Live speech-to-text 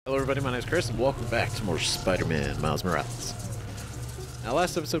Hello everybody, my name is Chris, and welcome back to more Spider-Man Miles Morales. Now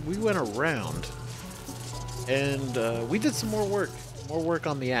last episode we went around, and we did some more work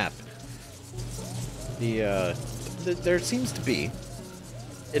on the app. There seems to be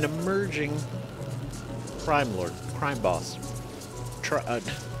an emerging crime lord, crime boss, an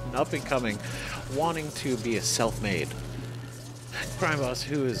up-and-coming, wanting to be a self-made crime boss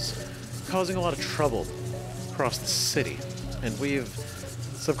who is causing a lot of trouble across the city, and we've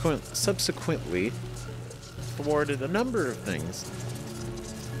subsequently thwarted a number of things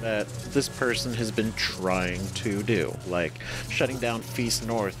that this person has been trying to do, like shutting down Feast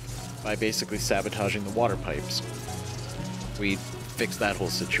North by basically sabotaging the water pipes. We fixed that whole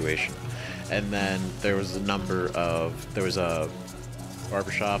situation. And then there was a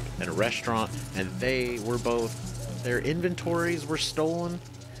barbershop and a restaurant, and their inventories were stolen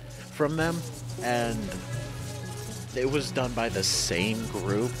from them, and it was done by the same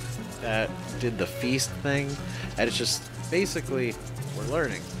group that did the feast thing, and it's just basically we're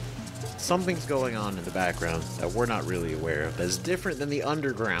learning something's going on in the background that we're not really aware of, that's different than the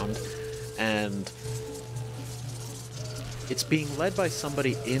underground, and it's being led by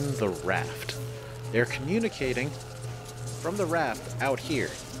somebody in the raft. They're communicating from the raft out here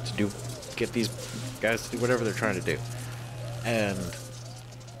to get these guys to do whatever they're trying to do, and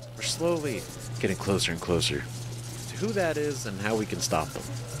we're slowly getting closer and closer who that is and how we can stop them.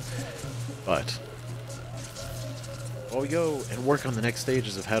 But while we go and work on the next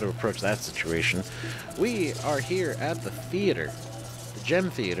stages of how to approach that situation, we are here at the theater, the Gem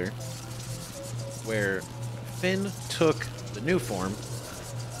Theater, where Finn took the Nuform,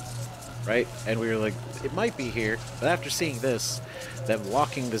 right? And we were like, it might be here, but after seeing this, them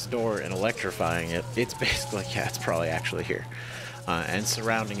locking this door and electrifying it, it's basically like, yeah, it's probably actually here. And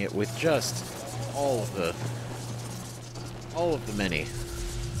surrounding it with just all of the many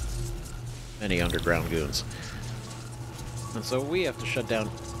underground goons. And so we have to shut down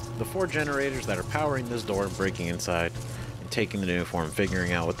the 4 generators that are powering this door and breaking inside and taking the Nuform,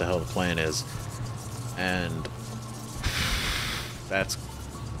 figuring out what the hell the plan is. And that's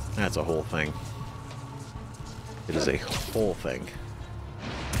a whole thing. It is a whole thing.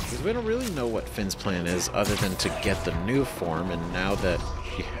 Because we don't really know what Finn's plan is other than to get the Nuform, and now that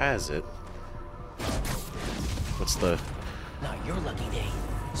she has it, what's the your lucky day.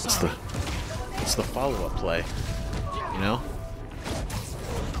 What's the follow-up play? You know?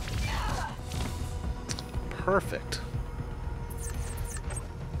 Perfect.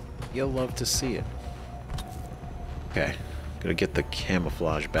 You'll love to see it. Okay, gonna get the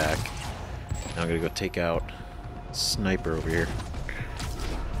camouflage back. Now I'm gonna go take out Sniper over here.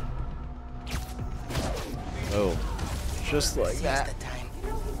 Oh, just like that.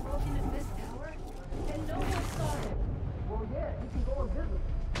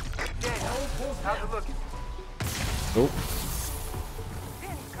 How's it looking? Oh.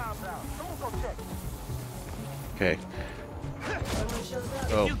 Okay.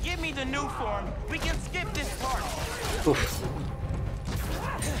 Oh. If you give me the Nuform, we can skip this part. Oof.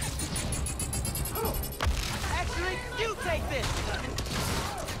 Actually, you take this.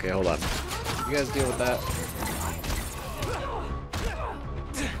 Okay, hold on. You guys deal with that.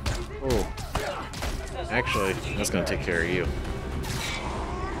 Oh. Actually, that's gonna take care of you.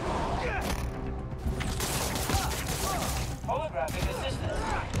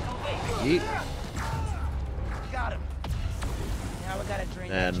 Yeet. Got him. Now we gotta drain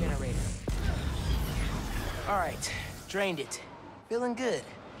that generator. Alright, drained it. Feeling good.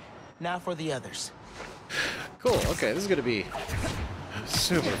 Now for the others. Cool, okay, this is gonna be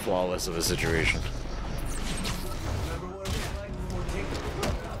super flawless of a situation.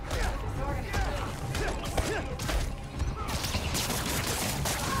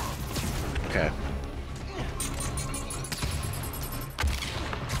 Okay.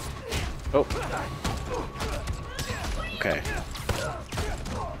 Oh. Okay.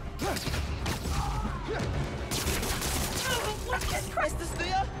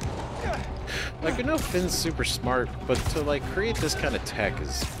 Like, I know Finn's super smart, but to, like, create this kind of tech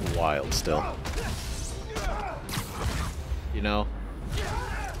is wild still. You know?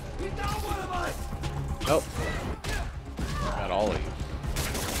 Oh. Got all of you.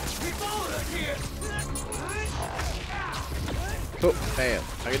 Oh, bam.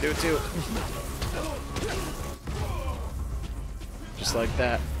 I can do it too. Just like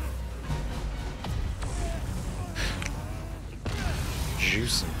that.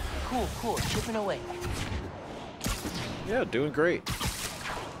 Juicing. Cool, chipping away. Yeah, doing great.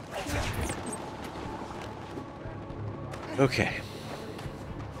 Okay.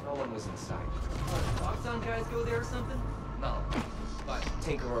 No one was inside. Roxxon guys go there or something? No. But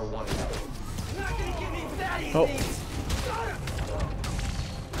Tinkerer wanted. Oh.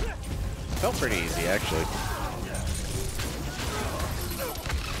 Felt pretty easy, actually.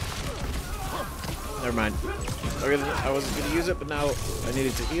 Never mind. I was gonna use it, but now I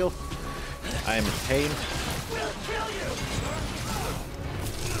needed to heal. I am in pain.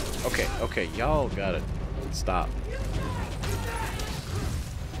 Okay, okay, y'all got it. Stop.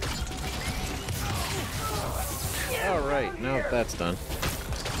 Alright, now that that's done.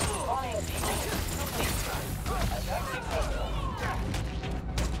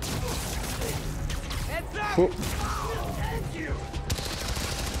 Whoa.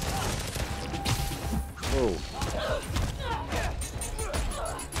 Whoa.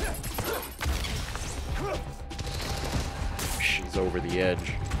 She's over the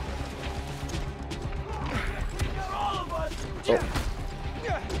edge. Oh.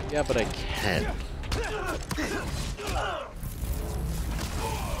 Yeah, but I can.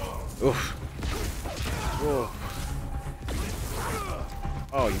 Oof. Whoa.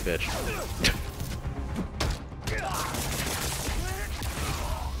 Oh, you bitch.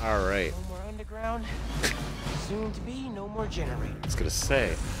 Alright. No more underground. Soon to be no more generators. I was gonna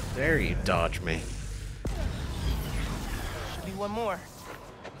say, there you dodge me. Should be one more.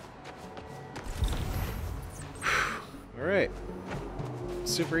 Alright.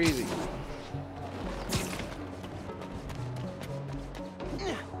 Super easy.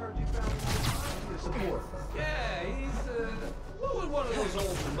 Yeah, he's what would one of those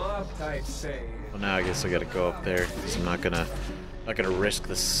old mob types say? Well, now I guess I gotta go up there, because I'm not gonna risk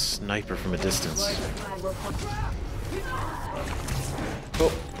the sniper from a distance.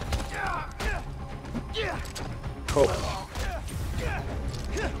 Oh. Oh.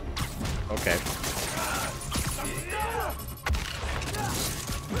 Okay.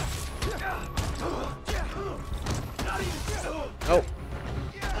 Oh.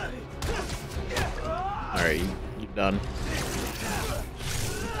 Alright, you done.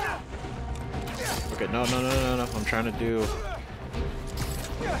 Okay, no, I'm trying to do...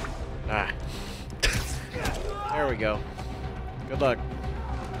 Ah. There we go. Good luck.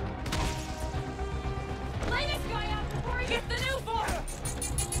 Lay this guy out before he gets the Nuform!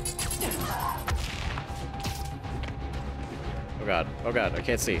 Oh god, I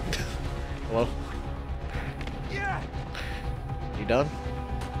can't see. Hello? You done?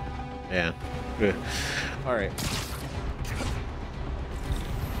 Yeah. Alright.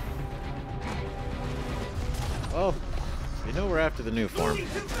 Well, you know we're after the Nuform,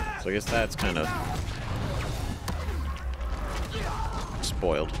 so I guess that's kind of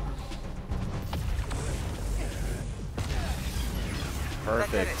spoiled.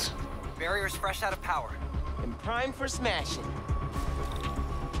 Perfect. Barrier's fresh out of power. And prime for smashing.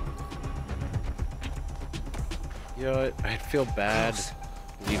 You know what? I feel bad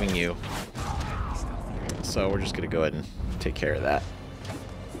leaving you. So we're just gonna go ahead and take care of that.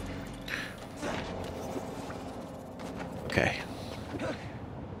 Okay.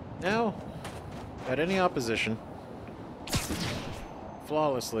 Now, at any opposition,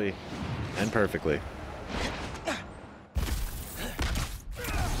 flawlessly and perfectly.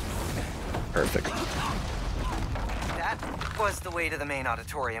 Perfect. That was the way to the main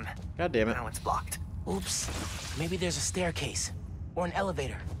auditorium. God damn it. Now it's blocked. Oops. Maybe there's a staircase. Or an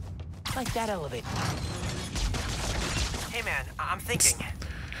elevator. Like that elevator. Hey man, I'm thinking.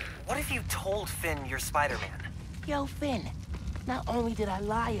 What if you told Finn you're Spider-Man? Yo, Finn. Not only did I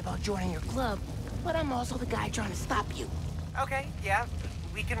lie about joining your club, but I'm also the guy trying to stop you. Okay, yeah.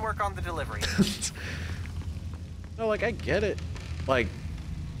 We can work on the delivery. No, like, I get it. Like,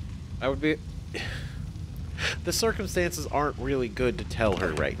 I would be... The circumstances aren't really good to tell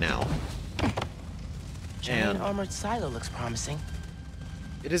her right now. Giant And armored silo looks promising.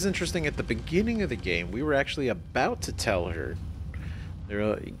 it is interesting, at the beginning of the game, we were actually about to tell her.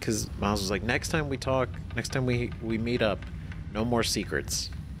 Because Miles was like, next time we talk, next time we meet up, no more secrets.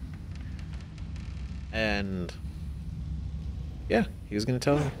 And... yeah, he was going to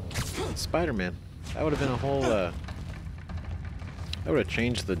tell her Spider-Man. That would have been a whole... that would have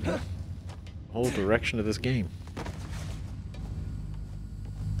changed the whole direction of this game.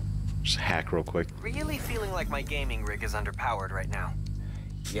 Just hack real quick. Really feeling like my gaming rig is underpowered right now.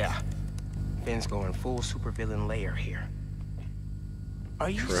 Yeah. Finn's going full supervillain layer here. Are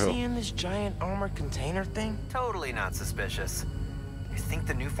you seeing this giant armored container thing? Totally not suspicious. You think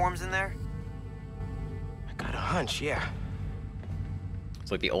the Nuform's in there? I got a hunch, yeah. It's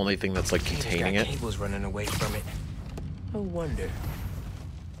like the only thing that's like containing it. Cables running away from it. No wonder.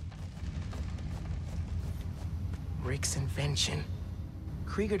 Rick's invention.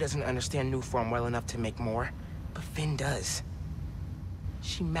 Krieger doesn't understand Nuform well enough to make more, but Finn does.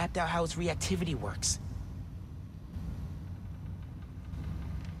 She mapped out how its reactivity works.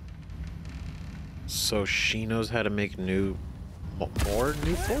 So she knows how to make more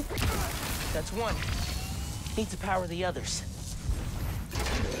Nuform? That's one. Need to power the others.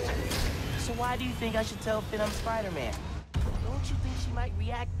 So why do you think I should tell Finn I'm Spider-Man? Don't you think she might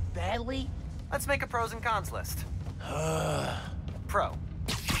react badly? Let's make a pros and cons list. Pro.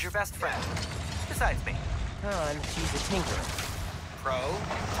 She's your best friend. Besides me. Con, she's a tinkerer. Pro.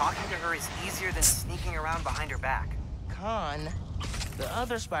 Talking to her is easier than sneaking around behind her back. Con, the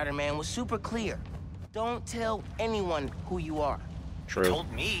other Spider-Man was super clear. Don't tell anyone who you are. True. Told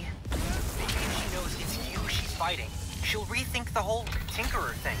me. Maybe if she knows it's you she's fighting, she'll rethink the whole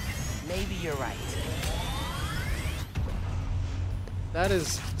tinkerer thing. Maybe you're right. That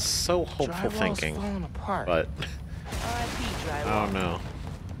is so hopeful Drywall's thinking. falling apart. But R.I.P. drywall. oh no.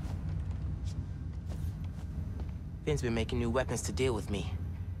 Finn's been making new weapons to deal with me.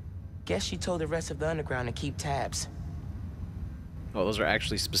 Guess she told the rest of the underground to keep tabs. Oh, those are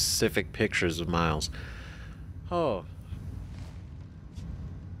actually specific pictures of Miles. Oh.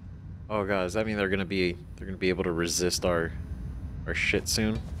 Oh god, does that mean they're gonna be able to resist our shit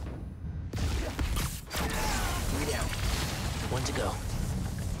soon? 3 down. 1 to go.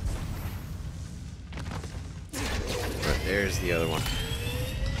 Right, there's the other one.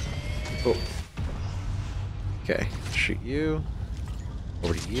 Oh. Okay, shoot you.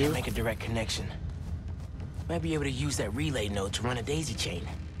 Over to you. Can't make a direct connection. Might be able to use that relay node to run a daisy chain.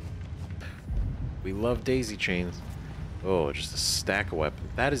 We love daisy chains. Oh, just a stack of weapons.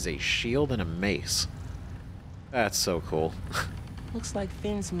 That is a shield and a mace. That's so cool. Looks like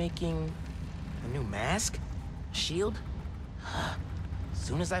Finn's making a new mask? A shield?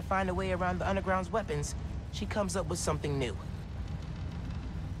 Soon as I find a way around the underground's weapons, she comes up with something new.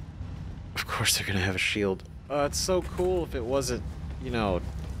 Of course they're gonna have a shield. Oh, it's so cool if it wasn't, you know,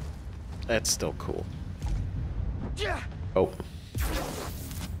 that's still cool. Oh.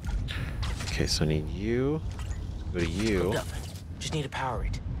 Okay, so I need you. Go to you. Hooked up. Just need to power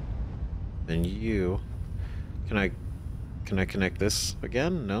it. Then you. Can I connect this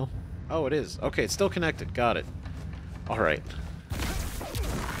again? No? Oh, it is. Okay, it's still connected. Got it. Alright. That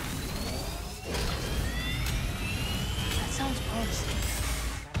sounds promising.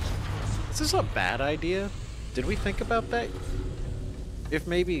 Is this a bad idea? Did we think about that? If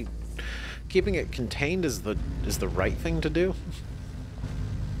maybe keeping it contained is the right thing to do?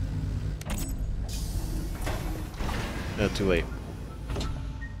 No, too late.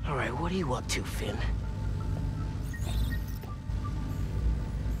 Alright, what are you up to, Finn?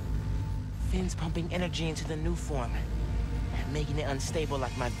 Finn's pumping energy into the Nuform, making it unstable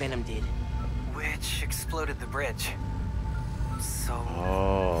like my venom did. Which exploded the bridge. So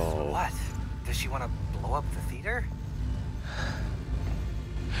Oh. what? Does she want to blow up the theater?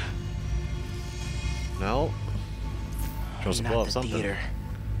 No. She wants to blow Not up the something. theater.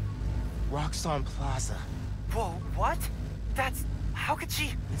 Roxxon Plaza. Whoa, what? That's... how could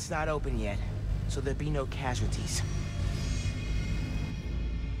she... It's not open yet, so there'll be no casualties.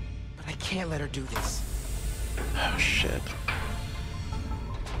 But I can't let her do this. Oh, shit.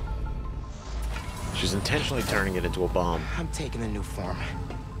 She's intentionally turning it into a bomb. I'm taking the Nuform.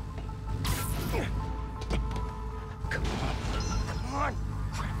 Come on. Come on.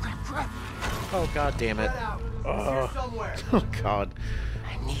 Crap. Oh, god damn it. Oh. Oh, god.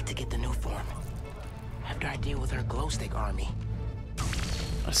 I need to get the Nuform. After I deal with her glow stick army.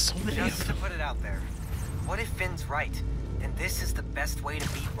 So many Just of to them. put it out there, what if Finn's right, and this is the best way to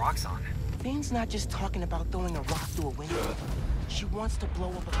beat Roxxon? Finn's not just talking about throwing a rock through a window. She wants to blow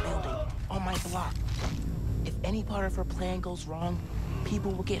up a building on my block. If any part of her plan goes wrong,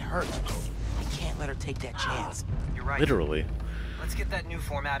 people will get hurt. I can't let her take that chance. You're right. Literally. Let's get that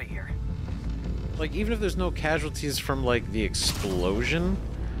Nuform out of here. Like, even if there's no casualties from, like, the explosion,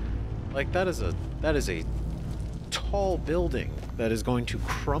 like, that is a tall building that is going to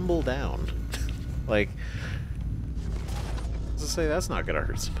crumble down. Like, to say that's not gonna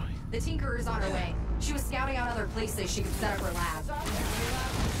hurt somebody. The Tinkerer's on her way. She was scouting out other places she could set up her lab.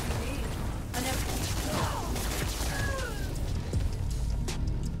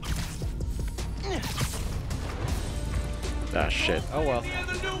 Ah, shit. Oh, well.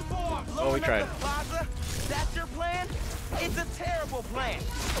 Oh, we tried. Plaza? That's your plan? It's a terrible plan.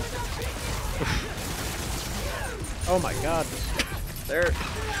 Oh, my God. There.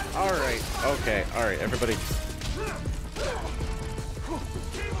 Alright. Okay. Alright, everybody.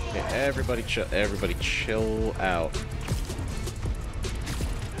 Okay, everybody chill out.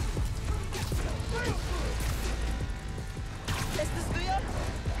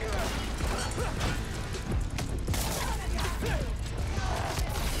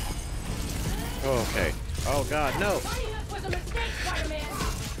 Oh, okay. Oh god, no! Fighting us was a mistake, Spider-Man.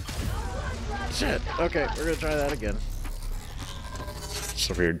 Shit. Okay, we're gonna try that again.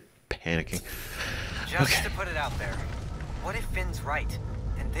 So weird, panicking. Just Okay. to put it out there, what if Finn's right,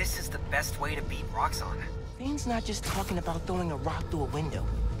 and this is the best way to beat Roxxon? Finn's not just talking about throwing a rock through a window.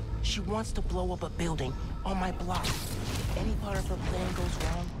 She wants to blow up a building on my block. If any part of her plan goes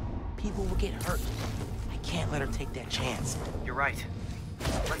wrong, people will get hurt. I can't let her take that chance. You're right.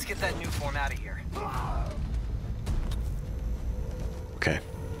 Let's get that Nuform out of here. Okay.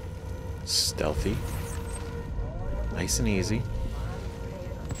 Stealthy. Nice and easy.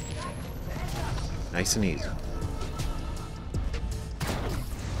 Nice and easy.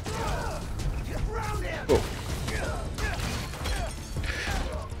 Oh.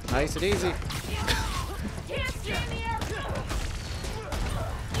 Nice and easy. Can't stand the air.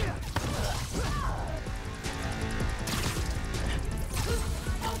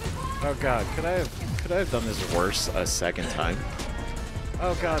 Oh god, could I have done this worse a second time?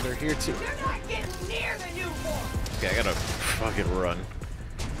 Oh god, they're here too. You're not getting near the Nuform. Okay, I gotta fucking run.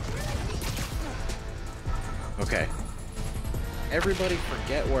 Okay. Everybody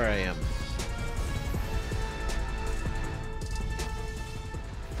forget where I am.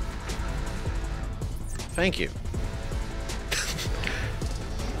 Thank you.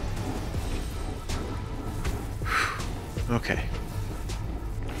 Okay.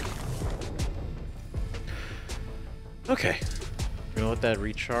 Okay. We're gonna let that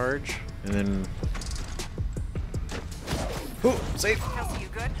recharge, and then... Ooh, safe! Kelsey, you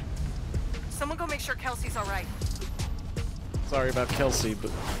good? Someone go make sure Kelsey's all right. Sorry about Kelsey,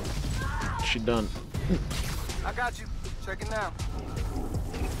 but she done. I got you. Checking now.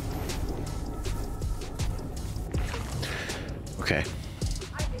 Okay.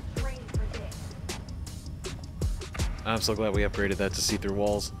 I've been training for this. I'm so glad we upgraded that to see-through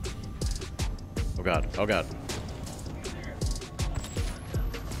walls. Oh god, oh god.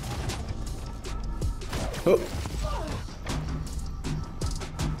 Oh.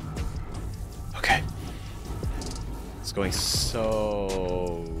 Okay. It's going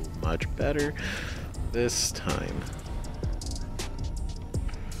so much better this time.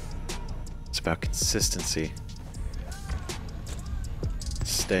 It's about consistency.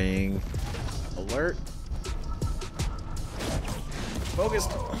 Staying alert.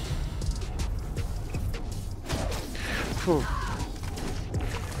 Focused. Whew.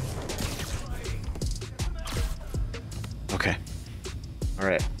 Okay. All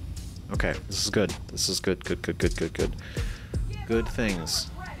right. Okay. This is good. This is good. Good. Good. Good. Good. Good. Good things.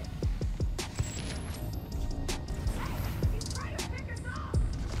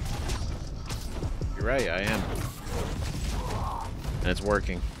 You're right. I am. And it's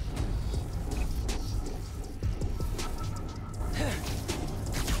working.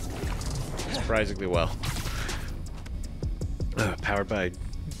 Surprisingly well. Powered by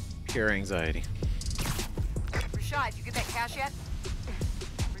pure anxiety. Rashad, you get that cash yet?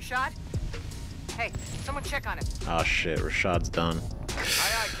 Rashad? Hey, someone check on him. Oh shit, Rashad's done. Aye,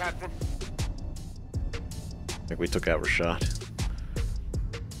 aye, Captain. I think we took out Rashad.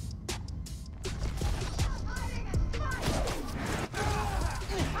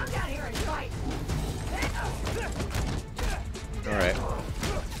 Come down here and fight. Alright.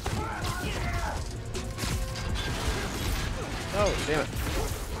 Oh, damn it.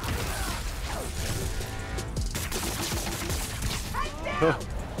 Huh.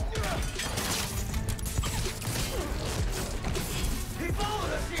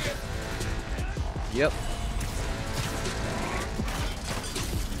 Yep.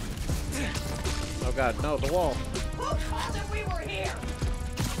 Oh god, no, the wall. Who told them we were here?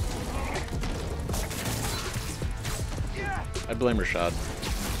 I blame Rashad.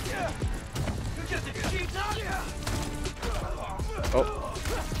 Oh.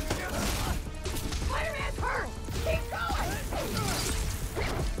 Spider-Man's hurt. Keep going.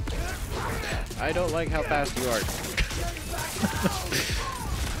 I don't like how fast you are.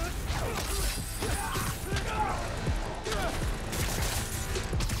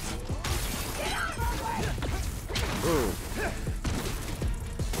 Ooh.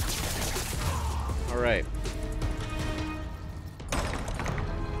 All right.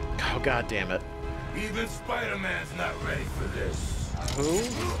 Oh god damn it. Even Spider-Man's not ready for this. Who?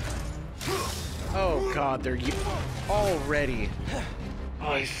 Oh god, they're already.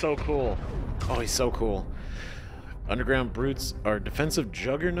 Oh, he's so cool. Oh, he's so cool. Underground brutes are defensive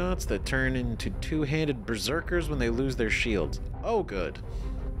juggernauts that turn into two-handed berserkers when they lose their shields. Oh, good.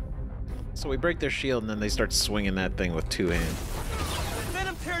 So we break their shield and then they start swinging that thing with two hands.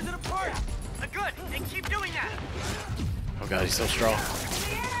 Venom tears it apart. Good, and keep doing that. Oh god, he's so strong.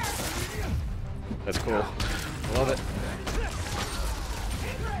 That's cool. I love it.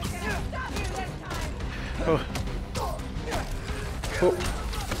 Oh. Oh.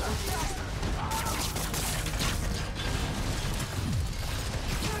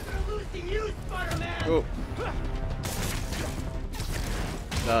 Oh.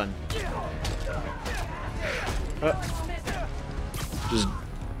 Done. Just.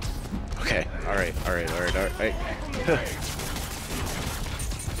 Okay. Alright.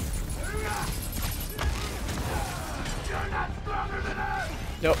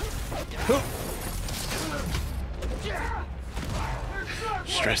 Nope.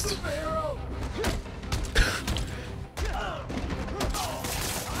 Stressed.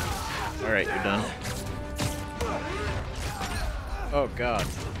 Alright, you're done. Oh god.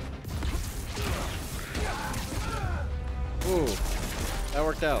 Ooh. That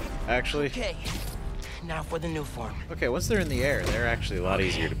worked out, actually. Okay. Now for the Nuform. Okay, once they're in the air, they're actually a lot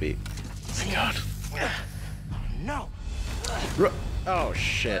easier to beat. My god. No. Oh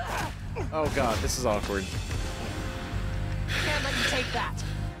shit. Oh god, this is awkward. Can't let you take that.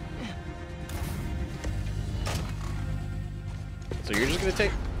 So you're just gonna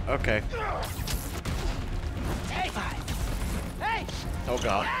take... Okay. Hey! Hey! Oh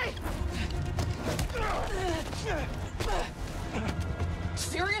god.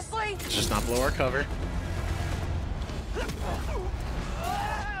 Seriously? Let's just not blow our cover.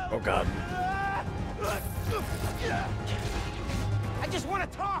 Oh god. I just want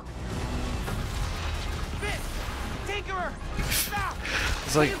to talk. Finn! Tinkerer! Stop!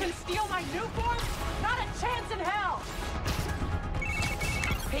 It's like... You can steal my Nuform? Not a chance in hell!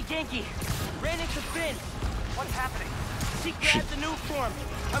 Hey, Genki. Ran into Finn. What's happening? She grabbed the Nuform.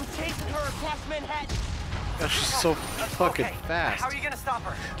 I'm chasing her across Manhattan. Gosh, she's so fucking Okay. fast. How are you gonna stop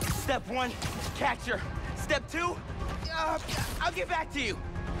her? Step 1, catch her. Step 2, I'll get back to you.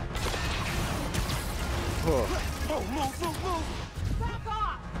 Oh. Oh, move. Rock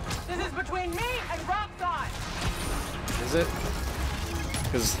off! This is between me and Rock God! Is it?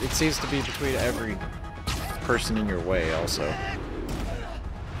 Because it seems to be between every person in your way, also.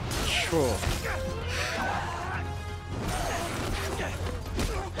 Sure.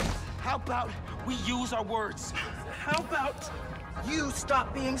 How about we use our words? How about you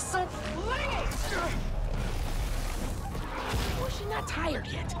stop being so flingy? Well, she's not tired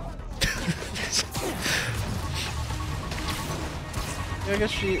yet. Yeah, I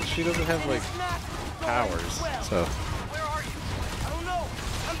guess she doesn't have like powers, so. Where are you? I don't know.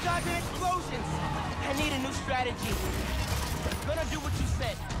 I'm dodging explosions. I need a new strategy. Gonna do what you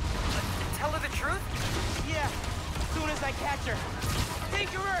said. Tell her the truth? Yeah, as soon as I catch her.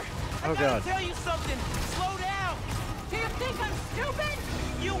 Tinkerer! Oh, I gotta God. tell you something! Slow down! Do you think I'm stupid?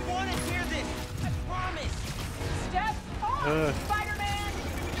 You wanna hear this! I promise! Step off, Spiderman!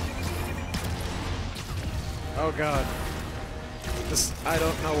 Oh god. This, I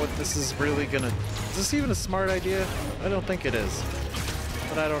don't know what this is really gonna... Is this even a smart idea? I don't think it is.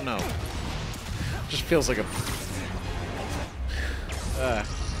 But I don't know. Just feels like a...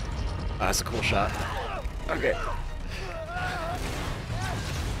 that's a cool shot. Okay.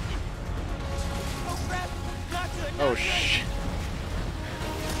 Oh shit.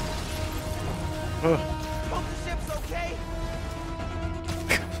 Oh. Hope the ship's okay.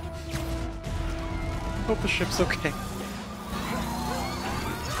 Hope the ship's okay.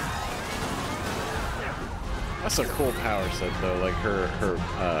 That's a cool power set though, like her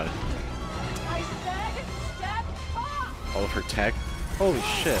I said step off! all of her tech. Holy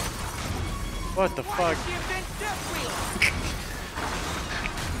shit. What the fuck?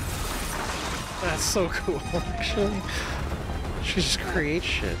 That's so cool, actually. She just creates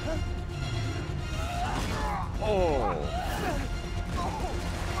shit. Oh.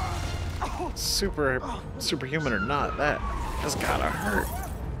 Superhuman or not, that's gotta hurt.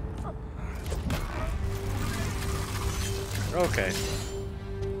 Okay.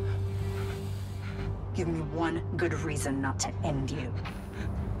 Give me one good reason not to end you.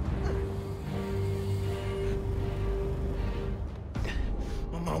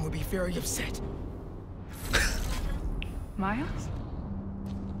 My mom would be very upset. Miles?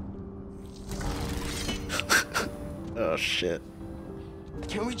 Oh shit.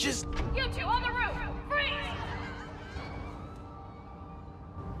 Can we just... You two on the roof! Freeze!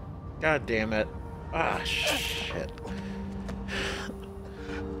 God damn it. Ah shit.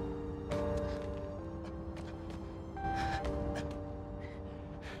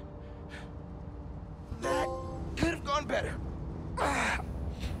 That could have gone better. I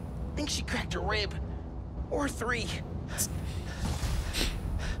think she cracked a rib. Or 3.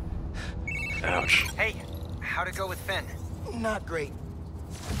 Ouch. Hey, how'd it go with Finn? Not great.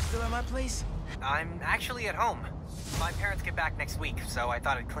 Still at my place? I'm actually at home. My parents get back next week, so I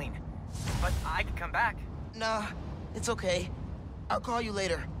thought I'd clean. But I could come back. Nah, it's okay. I'll call you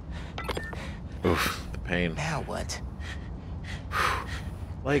later. Oof, the pain. Now what?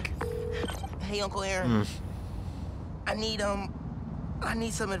 Like, Hey, Uncle Aaron. I need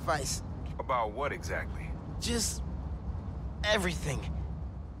some advice. About what exactly? Just everything.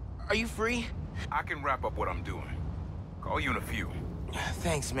 Are you free? I can wrap up what I'm doing. Call you in a few.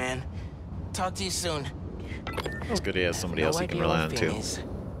 Thanks, man. Talk to you soon. it's good he has somebody else he can rely on too.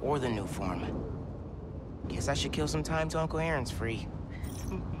 Or the Nuform. Guess I should kill some time till Uncle Aaron's free.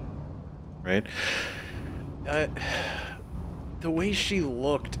 Right? The way she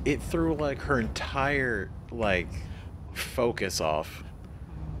looked, it threw like her entire like focus off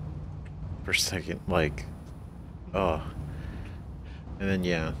for a second. Like, oh, and then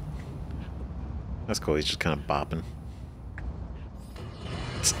yeah, that's cool. He's just kind of bopping.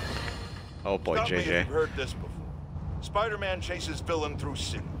 Oh boy, Stop me if JJ. you've heard this before. Spider-Man chases villain through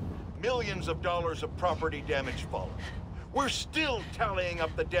city. Millions of dollars of property damage follow. We're still tallying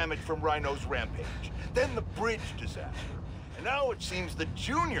up the damage from Rhino's rampage. Then the bridge disaster. And now it seems the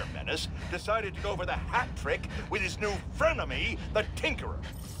Junior Menace decided to go for the hat trick with his new frenemy, the Tinkerer.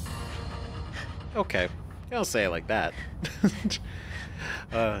 Okay, don't say it like that.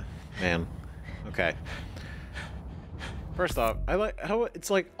 Man. Okay. First off, I like how it's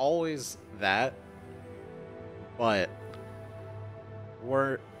like always that, but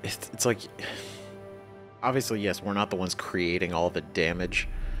it's like, obviously, yes, we're not the ones creating all the damage,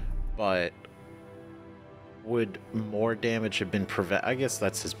 but would more damage have been I guess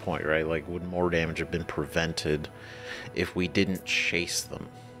that's his point, right? Like, would more damage have been prevented if we didn't chase them,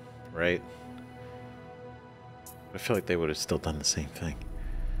 right? I feel like they would have still done the same thing.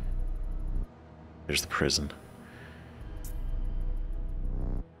 There's the prison.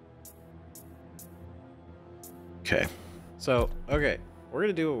 Okay. So, okay. We're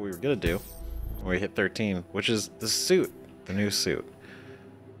gonna do what we were gonna do when we hit 13, which is the suit. The new suit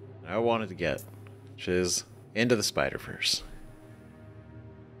I wanted to get, which is Into the Spider-Verse.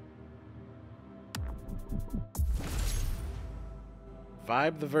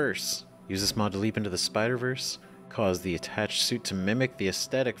 Vibe the verse. Use this mod to leap into the Spider-Verse. Cause the attached suit to mimic the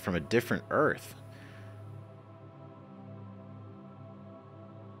aesthetic from a different Earth.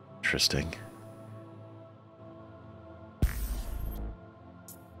 Interesting.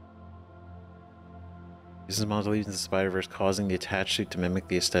 Use this mod to leap into the Spider-Verse, causing the attached suit to mimic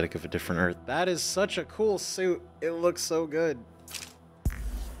the aesthetic of a different Earth. That is such a cool suit. It looks so good.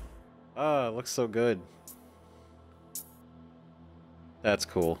 Oh, it looks so good. That's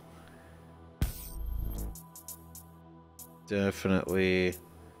cool. Definitely.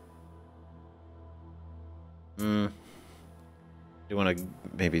 Do you want to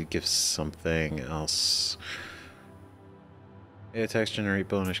maybe give something else? Attacks generate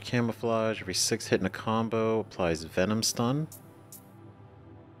bonus camouflage. Every 6 hit in a combo applies Venom Stun.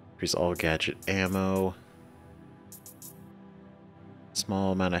 Increase all gadget ammo.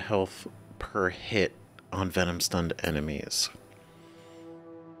 Small amount of health per hit on Venom Stunned enemies.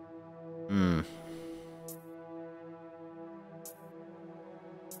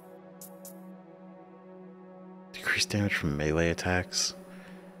 Decrease damage from melee attacks.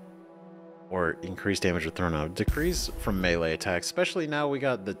 Or increase damage with thrown out. Decrease from melee attacks. Especially now we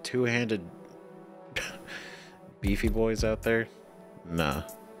got the two-handed beefy boys out there. Nah.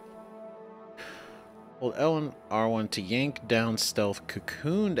 Hold L and R1 to yank down stealth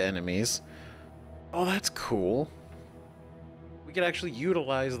cocooned enemies. Oh, that's cool. We could actually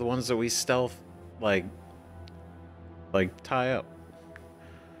utilize the ones that we stealth, like tie up.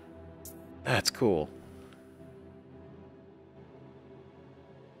 That's cool.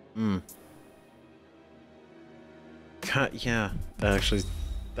 Yeah, that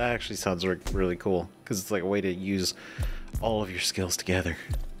actually sounds really cool, because it's like a way to use all of your skills together.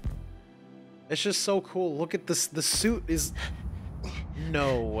 It's just so cool. Look at this. The suit is...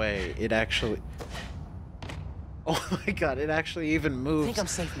 No way. It actually... Oh my god, it actually even moves. I think I'm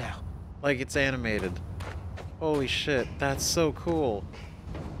safe now. Like it's animated. Holy shit, that's so cool.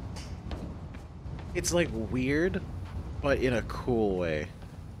 It's like weird, but in a cool way.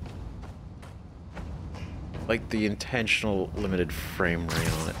 Like the intentional limited frame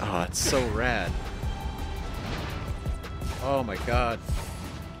rate on it. Oh, it's so rad. Oh my god.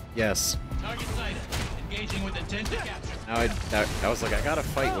 Yes. Target sighted. Engaging with intent to capture. Now I was like, I gotta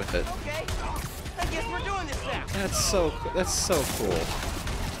fight with it. Okay. I guess we're doing this now. That's so cool.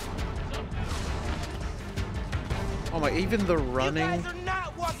 Oh my, even the running. You guys are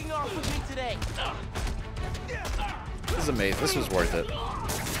not walking off with me today. This is amazing. This was worth it.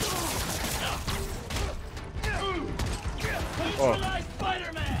 Neutralize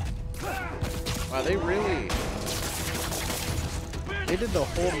Spider-Man! Wow, they did the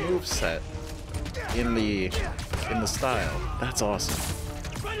whole move set in the style. That's awesome.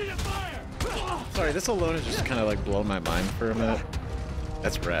 Ready to fire! Sorry, this alone has just kind of like blown my mind for a minute.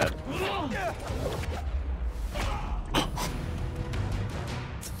 That's rad.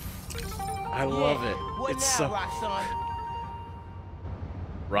 I love it. What It's now, so Roxanne?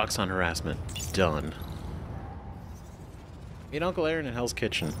 Roxanne harassment done. Meet Uncle Aaron in Hell's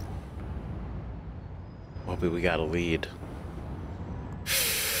Kitchen. Hopefully we got a lead.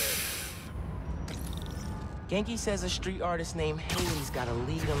 Genki says a street artist named Haley's got a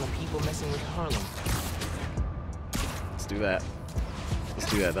lead on the people messing with Harlem. Let's do that. Let's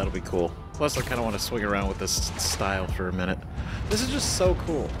do that. That'll be cool. Plus, I kind of want to swing around with this style for a minute. This is just so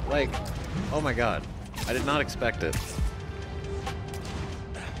cool. Like, oh my god. I did not expect it.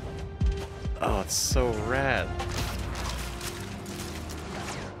 Oh, it's so rad.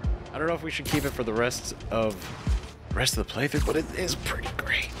 I don't know if we should keep it for the rest of the playthrough, but it is pretty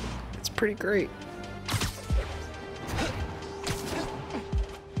great. It's pretty great.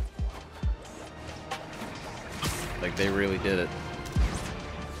 Like, they really did it.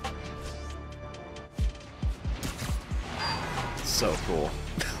 So cool.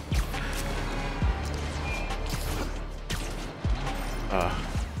 Oh,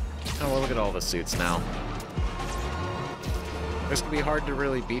 well, look at all the suits now. It's gonna be hard to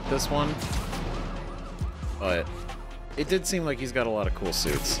really beat this one, but it did seem like he's got a lot of cool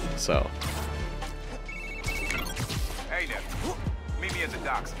suits, so. Hey, Nick. Meet me at the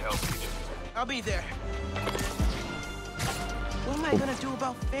docks at Hell's Kitchen. I'll be there. What am I gonna do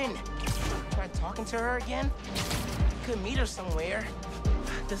about Finn? Try talking to her again? Could meet her somewhere.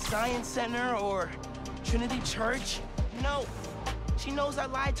 The Science Center or Trinity Church? No. She knows I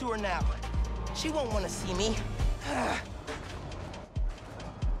lied to her now. She won't want to see me.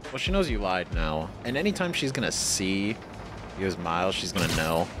 Well, she knows you lied now, and anytime she's gonna see you as Miles, she's gonna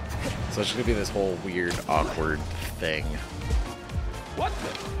know. So it's gonna be this whole weird, awkward thing. What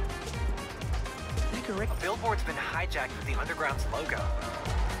the? A billboard's been hijacked with the Underground's logo.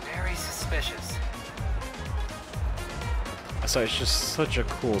 Very suspicious. So it's just such a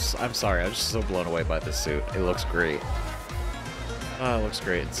cool. I'm sorry, I'm just so blown away by this suit. It looks great. Oh, it looks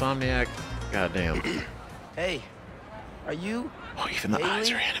great. Insomniac, goddamn. Hey, are you? Oh, even the Haley?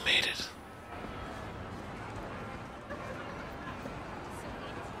 eyes are animated.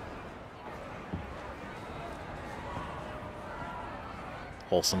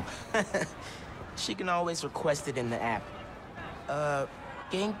 Wholesome. She can always request it in the app.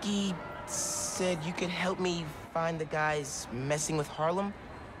 Genki said you could help me find the guys messing with Harlem?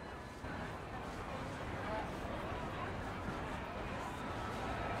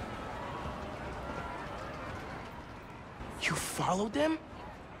 You followed them?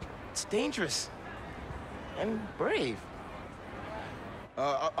 It's dangerous. And brave.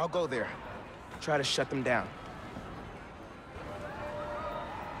 I'll go there. Try to shut them down.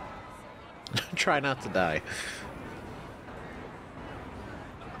 Try not to die.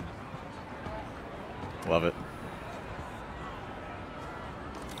 Love it.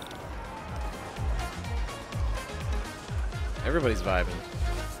 Everybody's vibing.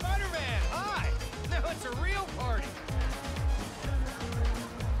 Spider-Man, hi! Now it's a real party!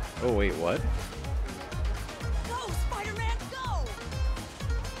 Oh, wait, what? Go, Spider-Man, go!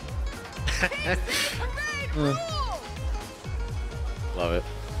 Parade rules! Love it.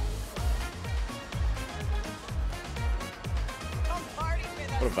 Come party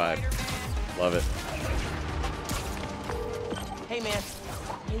with us, What a vibe. Spider-Man. Love it. Hey, man.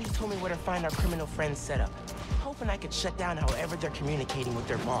 Haley told me where to find our criminal friends set up. Hoping I could shut down however they're communicating with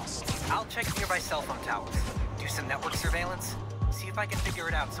their boss. I'll check nearby cell phone towers, do some network surveillance, see if I can figure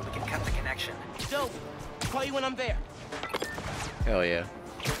it out so we can cut the connection. Dope. Call you when I'm there. Hell yeah.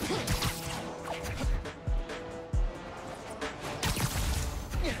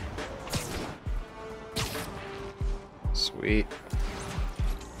 Sweet.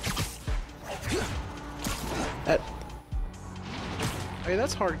 I mean,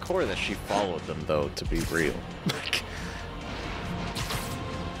 that's hardcore that she followed them, though, to be real.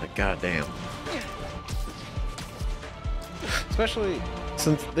 Like, goddamn. Especially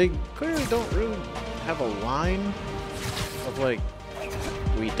since they clearly don't really have a line of, like,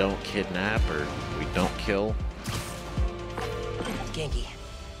 we don't kidnap or we don't kill. Genki,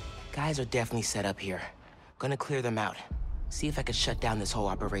 guys are definitely set up here. Gonna clear them out. See if I can shut down this whole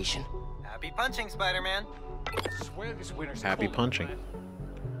operation. Happy punching, Spider-Man. I swear this winter's Happy cold, punching. man.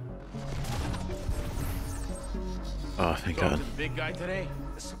 Oh, thank Going God. to the big guy today?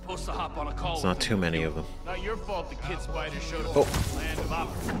 is supposed to hop on a call. It's not too many of them. Not your fault the kid spider showed up Oh. in the land of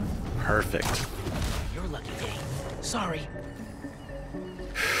opera. Perfect. Your lucky day. Sorry.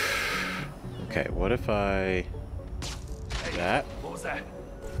 Okay, what if I... that? What was that?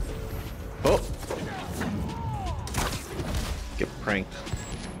 Oh! Get pranked.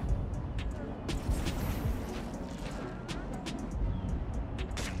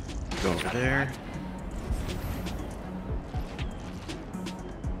 Go over there.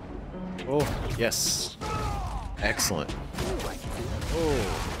 Oh, yes. Excellent.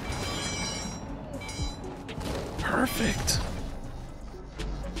 Oh. Perfect.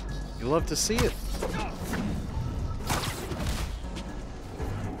 You love to see it.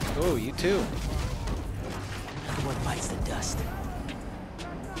 Oh, you too. Another one bites the dust.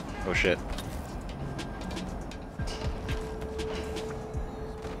 Oh shit.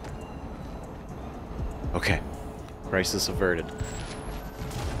 Okay. Crisis averted. The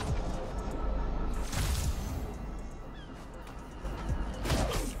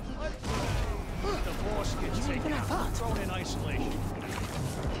boss gets taken out. Thrown in isolation.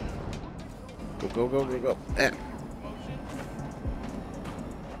 Go, go, go, go, go. There.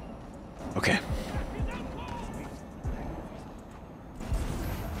 Okay.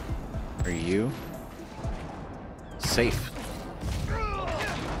 Are you safe?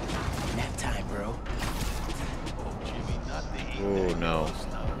 Nap time, bro. Oh no.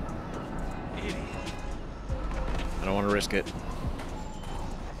 I don't want to risk it.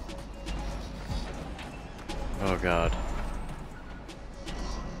 Oh god.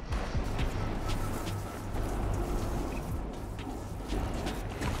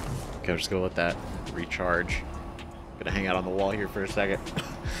 Okay, I'm just gonna let that recharge. Gonna hang out on the wall here for a second.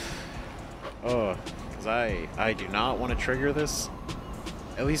 Oh, because I do not want to trigger this,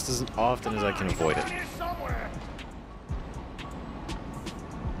 at least as often as I can avoid it.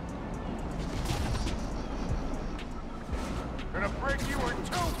 Gonna break you in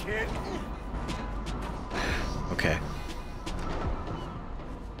two, kid. Okay.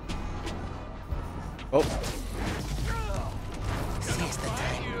 Oh. Seize the time.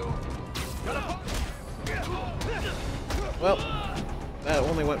 Well, that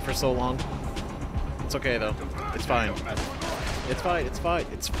only went for so long. It's okay though. It's fine. It's fine. It's fine.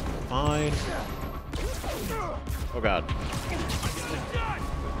 It's fine. Oh god.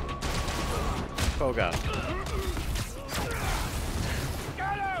 Oh god.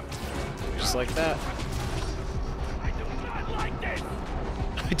 Just like that.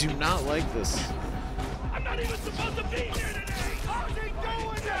 I do not like this. I'm not even supposed to be here today. How's he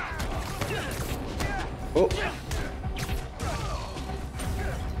doing that? Oh.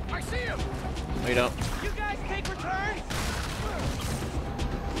 I see him. No, you don't. You guys take returns.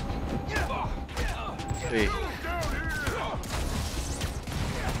 Hey.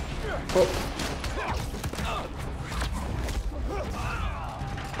 Oh.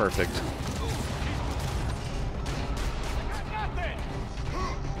 Perfect.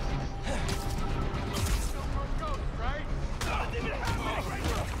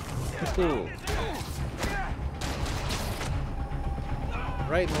 Ooh.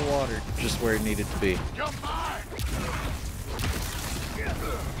 Right in the water, just where it needed to be.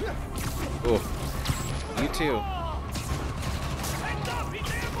 Oh, you too.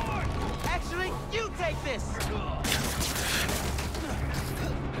 Actually, you take this.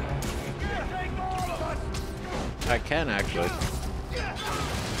 I can actually.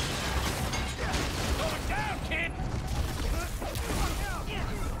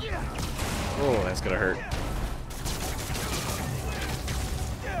 Oh, that's gonna hurt.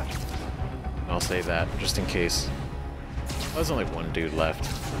 I'll save that just in case. There's only one dude left.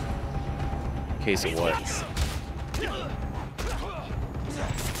 In case of what?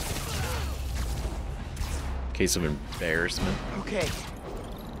 Case of embarrassment. Okay.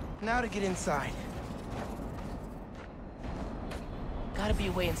 Now to get inside. Gotta be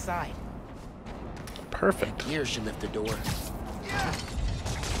a way inside. Perfect. Gear should lift the door.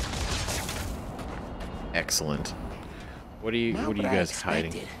 Excellent. What are you guys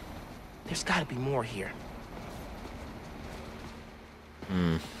hiding? There's gotta be more here.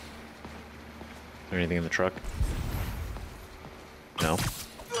 Hmm. Is there anything in the truck? No.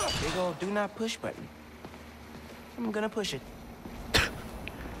 Big old do not push button. I'm gonna push it.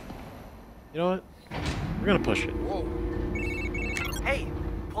 You know what? We're gonna push it. Hey,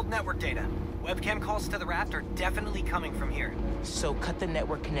 pulled network data. Webcam calls to the raft are definitely coming from here. So cut the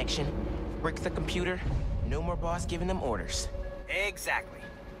network connection, brick the computer, no more boss giving them orders. Exactly.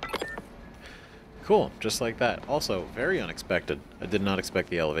 Cool, just like that. Also, very unexpected. I did not expect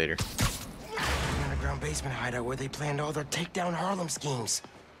the elevator. Underground basement hideout where they planned all their takedown Harlem schemes.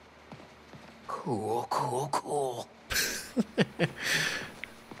 Cool, cool, cool.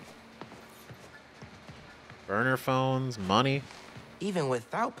 Burner phones, money. Even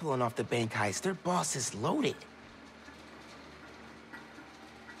without pulling off the bank heist, their boss is loaded.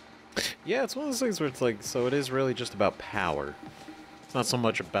 Yeah, it's one of those things where it's like, so it is really just about power. It's not so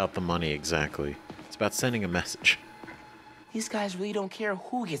much about the money exactly. It's about sending a message. These guys really don't care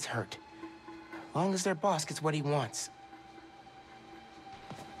who gets hurt, as long as their boss gets what he wants.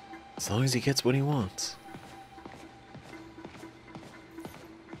 As long as he gets what he wants.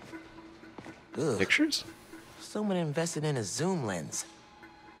 Ugh. Pictures? Someone invested in a zoom lens.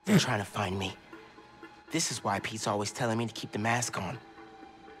 They're trying to find me. This is why Pete's always telling me to keep the mask on.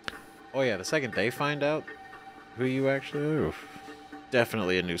 Oh yeah, the second they find out who you actually are, oof.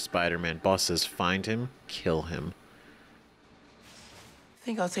 Definitely a new Spider-Man. Boss says find him, kill him.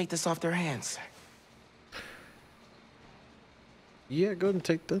 Think I'll take this off their hands. Yeah, go ahead and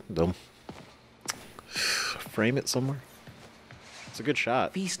take them. Frame it somewhere. It's a good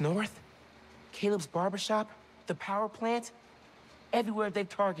shot. Feast North, Caleb's barbershop, the power plant, everywhere they've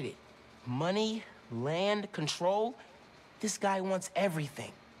targeted. Money, land, control. This guy wants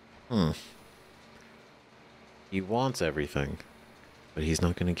everything. He wants everything, but he's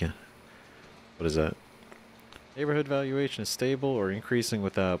not gonna get. What is that? Neighborhood valuation is stable or increasing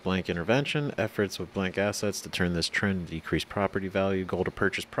without blank intervention. Efforts with blank assets to turn this trend to decrease property value. Goal to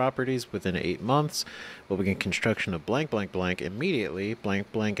purchase properties within 8 months. Will begin construction of blank, blank, blank immediately.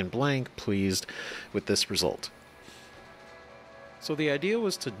 Blank, blank, and blank. Pleased with this result. So the idea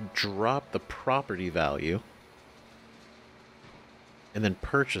was to drop the property value and then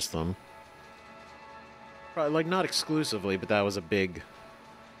purchase them. Probably, like, not exclusively, but that was a big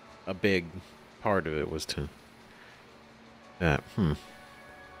part of it was to that. And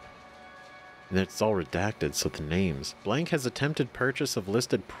it's all redacted, so the names. Blank has attempted purchase of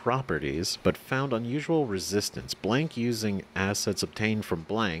listed properties, but found unusual resistance. Blank, using assets obtained from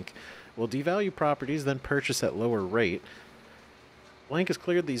blank, will devalue properties, then purchase at lower rate. Blank has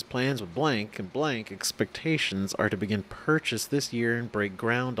cleared these plans with blank, and blank expectations are to begin purchase this year and break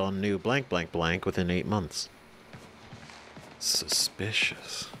ground on new blank, blank, blank within 8 months.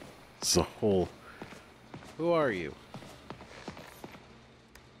 Suspicious. It's a whole... Who are you?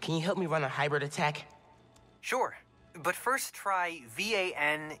 Can you help me run a hybrid attack? Sure, but first try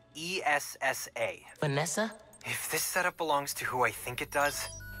Vanessa. Vanessa? If this setup belongs to who I think it does...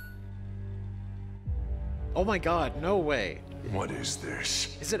 Oh my god, no way. What is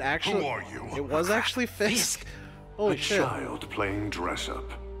this? Is it actually... Who are you? It was actually Fisk. Holy shit. A child playing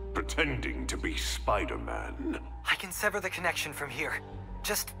dress-up, pretending to be Spider-Man. I can sever the connection from here.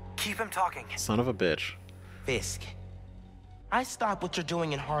 Just keep him talking. Son of a bitch. Fisk. I stopped what you're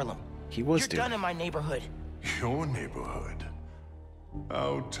doing in Harlem. He was You're doing. done in my neighborhood. Your neighborhood?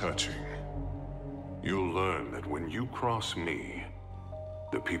 How touching. You'll learn that when you cross me,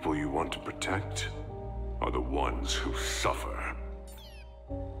 the people you want to protect are the ones who suffer.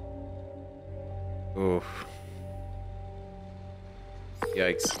 Oof.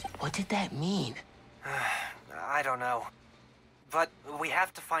 Yikes. What did that mean? I don't know. But we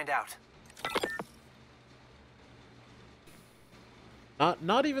have to find out.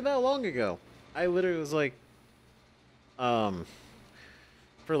 Not even that long ago. I literally was like, for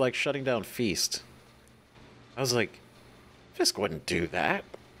like shutting down Feast. I was like, Fisk wouldn't do that.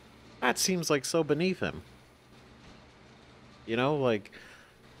 That seems like so beneath him. You know, like,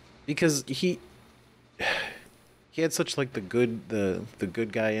 because he had such like the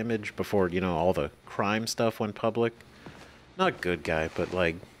good guy image before, you know, all the crime stuff went public. Not good guy, but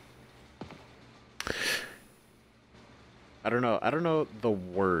like, I don't know the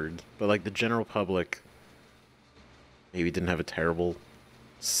word, but like the general public maybe didn't have a terrible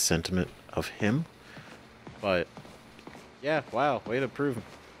sentiment of him. But yeah, wow, way to prove.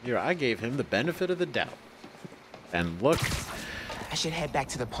 Here, I gave him the benefit of the doubt. And look. I should head back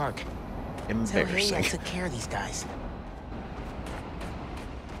to the park. Embarrassing. Tell Haley I took care of these guys.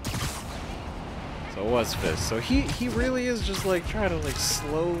 So it was Fisk. So he really is just like trying to like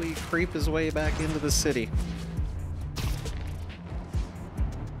slowly creep his way back into the city.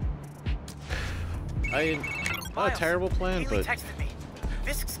 Not a terrible plan, Haley but texted me.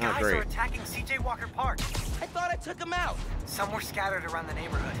 Fisk's not guys great. are attacking CJ Walker Park. I thought I took them out. Some were scattered around the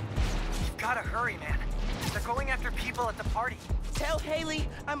neighborhood. You've gotta hurry, man. They're going after people at the party. Tell Haley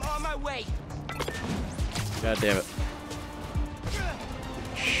I'm on my way. God damn it.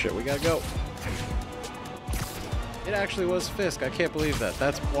 Shit, we gotta go. It actually was Fisk. I can't believe that.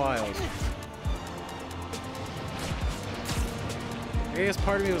 That's wild. I guess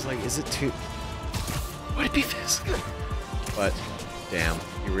part of me was like, is it too... Happy Fist! But, damn,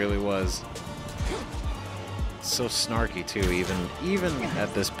 he really was so snarky too, even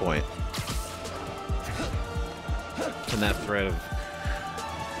at this point. And that threat of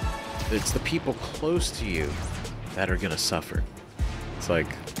it's the people close to you that are gonna suffer. It's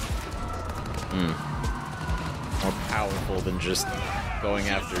like more powerful than just going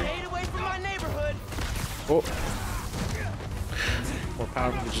after. Oh. More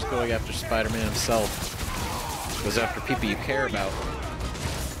powerful than just going after Spider-Man himself. Goes after people you care about.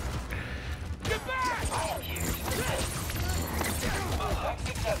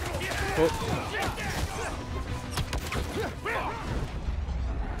 Oh.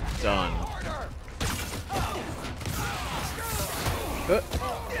 Done.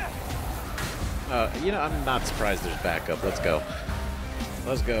 You know, I'm not surprised there's backup. Let's go.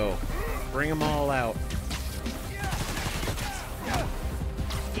 Let's go. Bring them all out.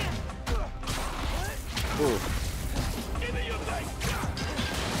 Ooh.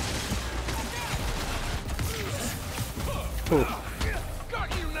 Ooh. Got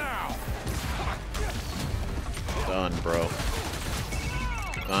you now. Done, bro.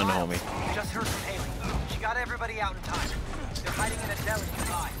 Done, homie. Just heard from Haley. She got everybody out in time. They're hiding in a deli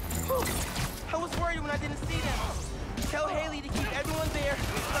nearby. I was worried when I didn't see them. Tell Haley to keep everyone there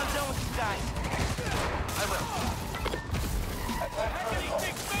until I'm done with you guys. I will.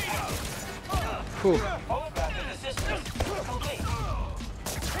 Cool.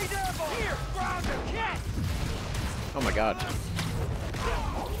 Oh my god.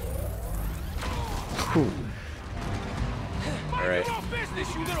 Cool. Alright.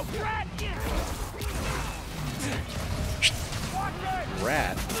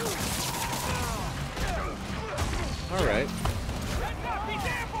 Rat? Alright.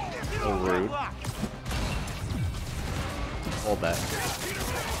 A little rude. Hold that.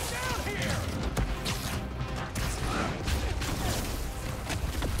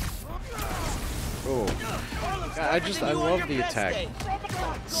 Oh. I love the attack.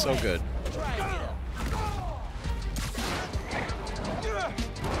 So good.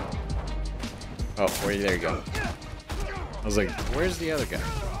 Oh, there you go. I was like, where's the other guy?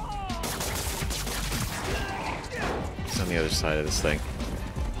 He's on the other side of this thing.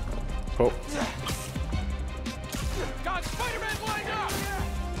 Oh. Got Spider-Man lined up.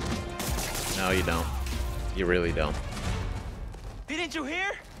 No, you don't. You really don't. Didn't you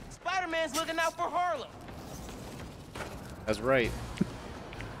hear? Spider-Man's looking out for Harlem. That's right.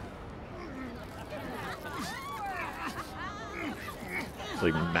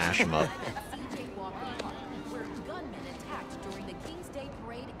 Like mash him up.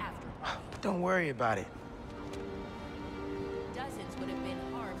 Don't worry about it. Dozens would have been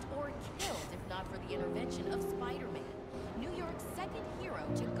harmed or killed if not for the intervention of Spider-Man, New York's second hero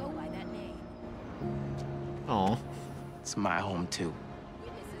to go by that name. Aw. It's my home too.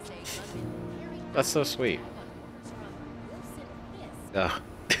 That's so sweet. Ugh.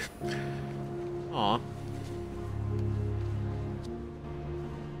 Aw.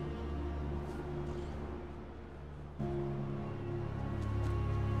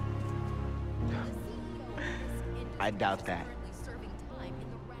 I doubt that.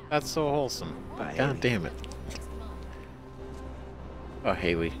 That's so wholesome. God damn it. Oh,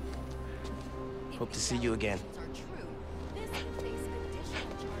 Haley. Hope to see you again.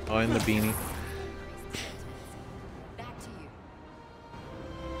 Oh, and the beanie.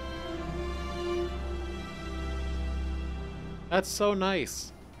 That's so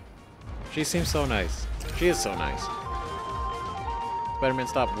nice. She seems so nice. She is so nice. Spider-Man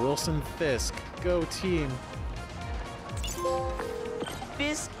stop. Wilson Fisk. Go team.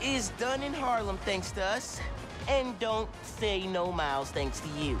 Fisk is done in Harlem thanks to us. And don't say no, Miles, thanks to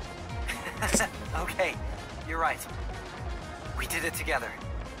you. Okay, you're right. We did it together.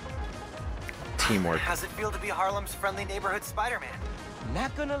 Teamwork. How's it feel to be Harlem's friendly neighborhood Spider-Man?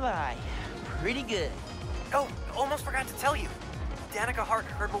 Not gonna lie, pretty good. Oh, almost forgot to tell you. Danica Hart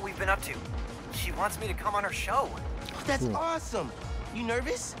heard what we've been up to. She wants me to come on her show. Oh, that's awesome. You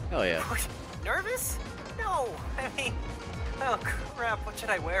nervous? Hell yeah. Nervous? No, I mean... Oh, crap, what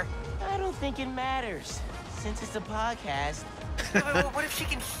should I wear? I don't think it matters, since it's a podcast. What if she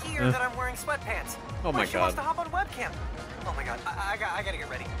can hear that I'm wearing sweatpants? Oh my She god. wants to hop on webcam. Oh my god, I gotta get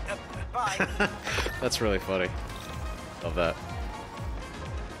ready. Bye. That's really funny. Love that.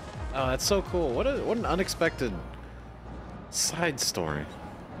 Oh, that's so cool. What an unexpected side story.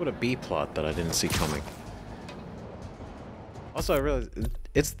 What a B plot that I didn't see coming. Also, I realized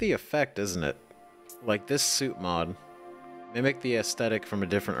it's the effect, isn't it? Like this suit mod mimic the aesthetic from a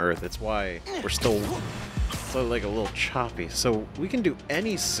different Earth. It's why we're still like a little choppy. So we can do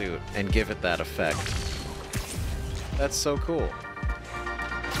any suit and give it that effect. That's so cool.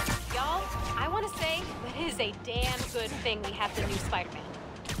 Y'all, I want to say that it is a damn good thing we have the new Spider-Man.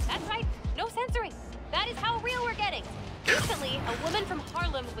 That's right, no censoring. That is how real we're getting. Recently, a woman from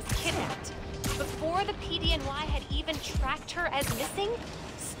Harlem was kidnapped. Before the PDNY had even tracked her as missing,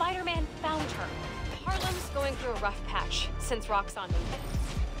 Spider-Man found her. Harlem's going through a rough patch since Roxxon moved in.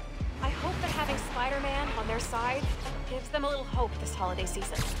 I hope that having Spider-Man on their side gives them a little hope this holiday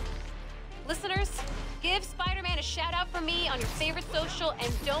season. Listeners, give Spider-Man a shout out from me on your favorite social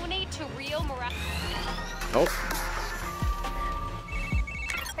and donate to Rio Morales. Oh.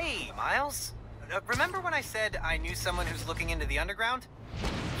 Hey, Miles. Remember when I said I knew someone who's looking into the underground?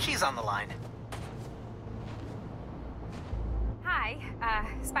 She's on the line. Hi,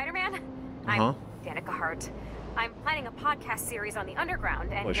 Spider-Man? I'm Danica Hart. I'm planning a podcast series on the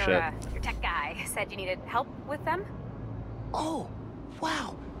underground, and your tech guy said you needed help with them? Oh,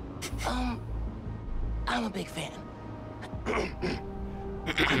 wow. I'm a big fan.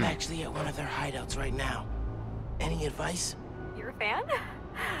 I'm actually at one of their hideouts right now. Any advice? You're a fan?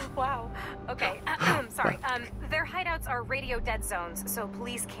 Wow. Okay, sorry. Their hideouts are radio dead zones, so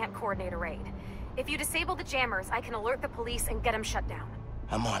police can't coordinate a raid. If you disable the jammers, I can alert the police and get them shut down.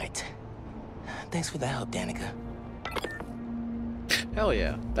 I'm on it. Thanks for the help, Danica. Hell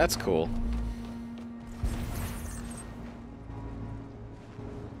yeah, that's cool.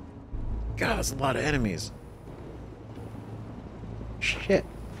 God, that's a lot of enemies. Shit.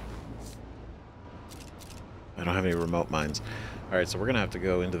 I don't have any remote mines. Alright, so we're gonna have to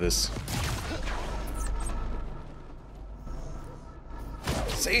go into this.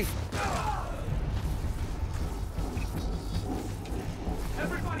 Safe!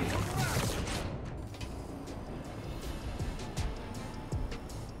 Everybody, look around.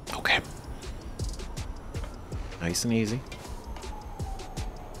 Okay. Nice and easy.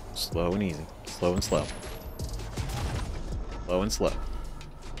 Slow and easy. Slow and slow. Slow and slow.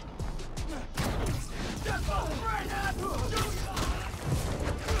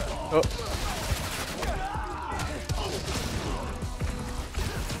 Oh.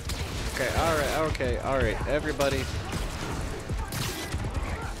 Okay, alright, everybody.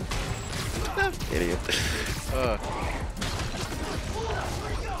 Idiot. Oh.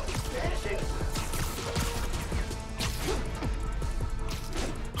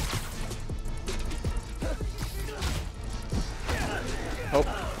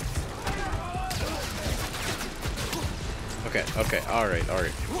 Okay,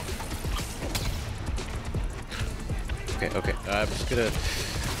 alright. Okay, I'm just gonna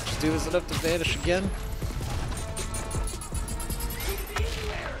do this enough to vanish again.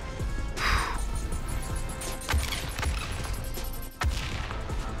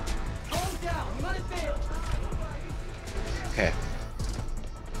 Okay.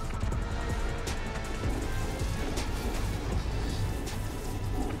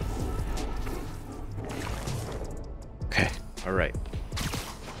 Okay, alright.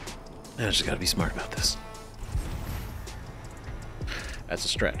 I just gotta be smart about this. That's a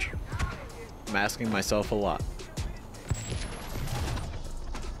stretch. I'm asking myself a lot.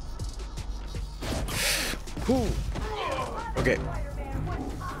 Whew. Okay.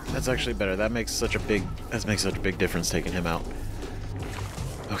 That's actually better. That makes such a big difference taking him out.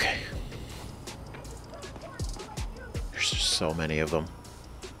 Okay. There's just so many of them.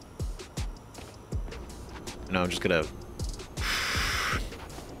 No, I'm just gonna.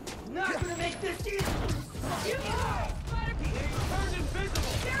 Not gonna make this easy.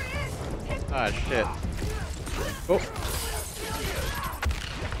 Ah, shit. Oh.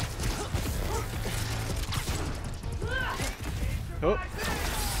 Oh.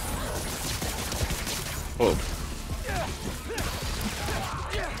 Oh.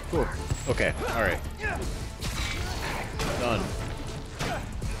 Cool. Okay, alright. Done.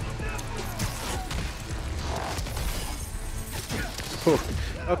 Whew.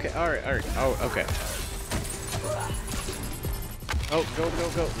 Okay, alright. Oh, okay. Oh, go.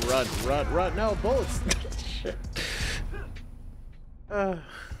 Run. No, bullets. Shit.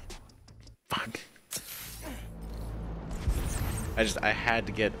 Fuck. I just had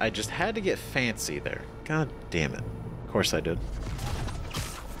to get fancy there. God damn it. Of course I did.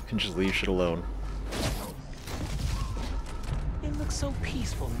 Can just leave shit alone. It looks so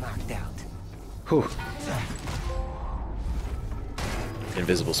peaceful knocked out. Whew.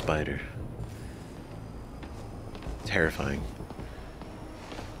 Invisible spider. Terrifying.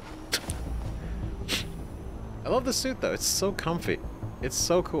 I love the suit though, it's so comfy. It's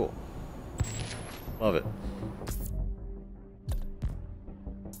so cool. Love it.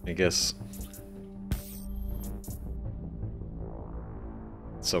 I guess.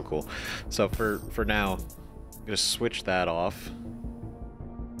 So cool. So for now, I'm gonna switch that off.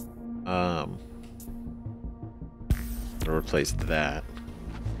 I'll replace that.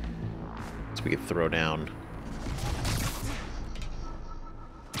 So we can throw down.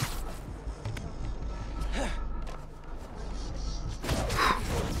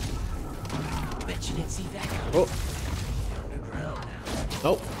 Bet you didn't see that. Oh.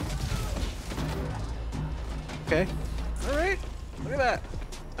 Nope. Okay. All right. Look at that.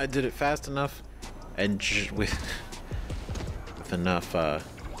 I did it fast enough, and with enough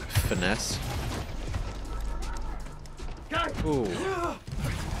finesse. Ooh. Another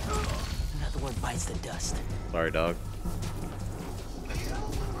one bites the dust. Sorry, dog.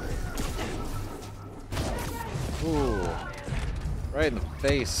 Ooh. Right in the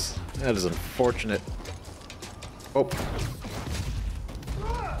face. That is unfortunate. Oh.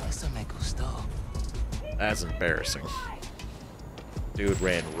 Eso me gustó. That's embarrassing. Dude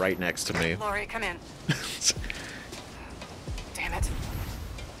ran right next to me. Lori, come in. Damn it.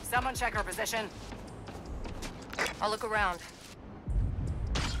 Someone check her position. I'll look around.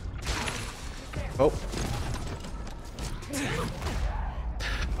 Oh.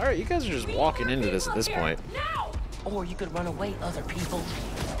 Alright, you guys are just walking into this at this point. Or you could run away, other people.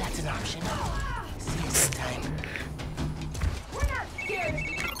 That's an option. See you next time.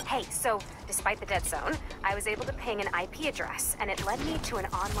 Hey, so despite the dead zone, I was able to ping an IP address, and it led me to an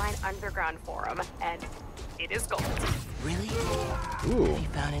online underground forum, and it is gold. Really? Ooh. They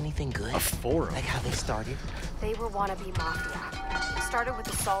found anything good? A forum. Like how they started? They were wannabe mafia. It started with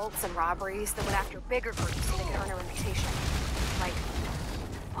assaults and robberies that went after bigger groups so they could earn a reputation. Like,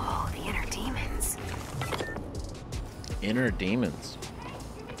 oh, the inner demons. Inner demons.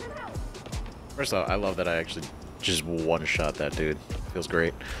 First off, I love that I actually just one-shot that dude. Feels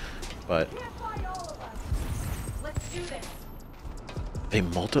great. But Let's do this. they're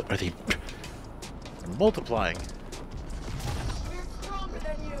multiplying. We're stronger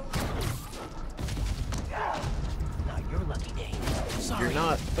than you. Not your lucky day. Sorry. You're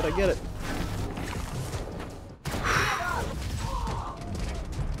not, but I get it.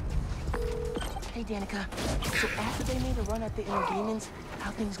 Hey, Danica. So after they made a run at the inner demons,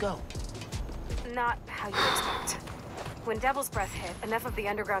 how things go? Not how you expect. When Devil's Breath hit, enough of the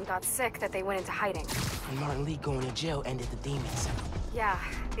underground got sick that they went into hiding. And Martin Lee going to jail ended the demons. Yeah,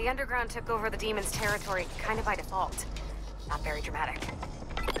 the underground took over the demons' territory kind of by default. Not very dramatic.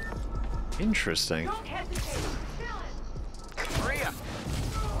 Interesting. Don't hesitate. Maria!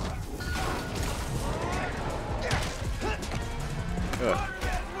 Ugh.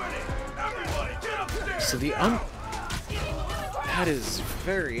 So that is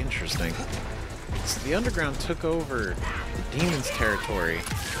very interesting. So the underground took over the demons' territory.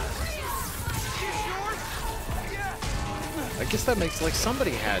 I guess that makes, like,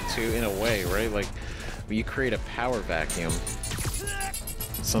 somebody had to, in a way, right? Like, when you create a power vacuum,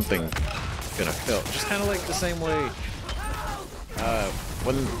 something gonna fill. Just kind of like the same way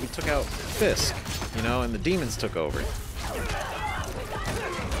when we took out Fisk, you know, and the demons took over.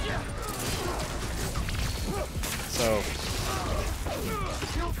 So,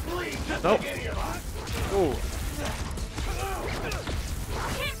 nope. Ooh.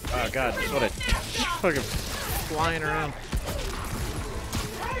 Oh god, what a fucking flying around.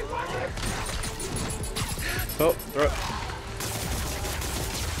 Oh, throw it.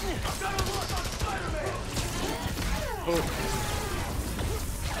 Oh.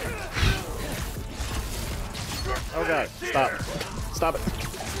 Oh god, stop. Stop it.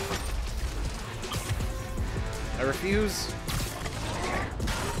 I refuse.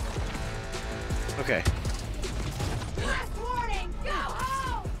 Okay. Last warning, go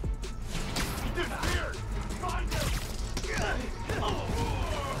home!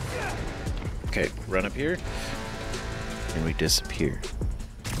 Okay, run up here. And we disappear.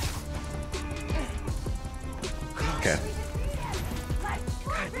 Okay.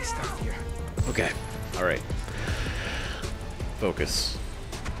 God, they start here. Okay. Alright. Focus.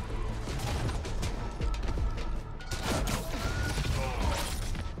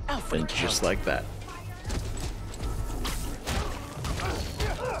 And just like that.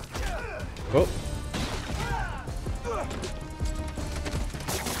 Oh.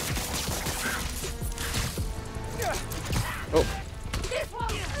 Oh.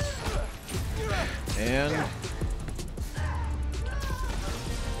 And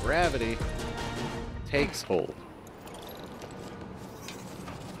gravity takes hold.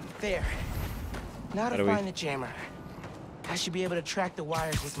 There. Now How to do we- find the jammer. I should be able to track the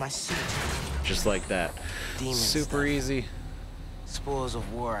wires with my suit. Just like that. Demon Super stuff. easy. Spoils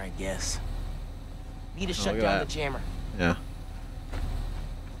of war, I guess. Need to shut look at down that. the jammer. Yeah.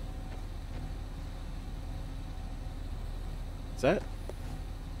 Is that?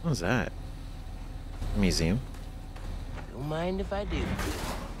 What is that? A museum? Don't mind if I do.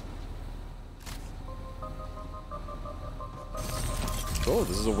 Oh,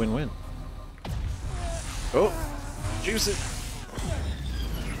 this is a win-win. Oh, juice it.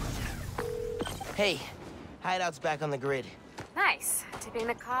 Hey, hideout's back on the grid. Nice. Tipping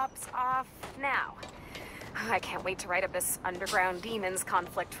the cops off now. I can't wait to write up this underground demons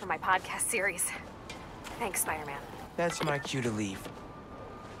conflict for my podcast series. Thanks, Spider-Man. That's my cue to leave.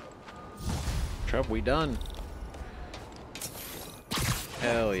 Trup, we done.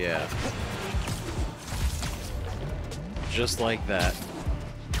 Hell yeah. Just like that.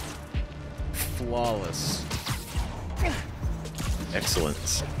 Flawless.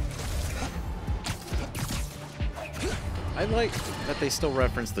 Excellence. I like that they still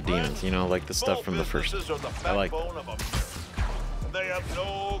reference the demons, you know, like the stuff from the first. I like that. And they have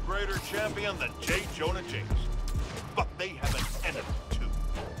no greater champion than J. Jonah Jameson. But they have an enemy too,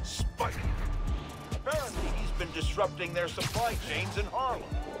 Spider. Apparently he's been disrupting their supply chains in Harlem.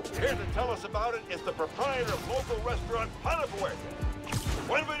 Here to tell us about it is the proprietor of local restaurant Pana Fuerte.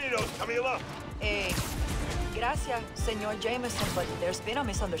 Buenvenidos, Camila. Gracias, Senor Jameson, but there's been a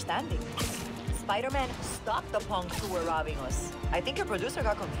misunderstanding. Spider-Man stopped the punks who were robbing us. I think your producer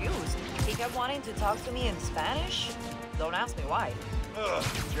got confused. He kept wanting to talk to me in Spanish. Don't ask me why.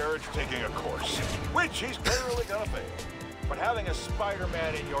 Jared's taking a course, which he's clearly gonna fail. But having a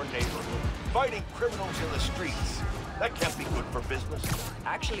Spider-Man in your neighborhood, fighting criminals in the streets, that can't be good for business.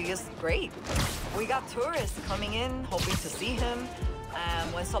 Actually, it's great. We got tourists coming in, hoping to see him.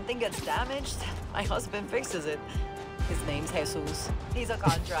 And when something gets damaged, my husband fixes it. His name's Jesus. He's a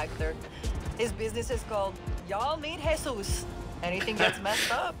contractor. His business is called Y'all Meet Jesus. Anything gets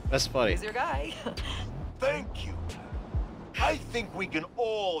messed up, that's funny. he's your guy. Thank you. I think we can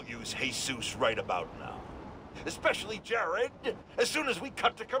all use Jesus right about now. Especially Jared, as soon as we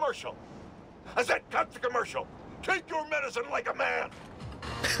cut to commercial. I said cut to commercial. Take your medicine like a man.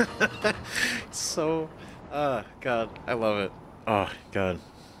 So, God, I love it. Oh, God,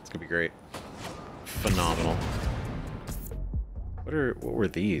 it's gonna be great. Phenomenal. What were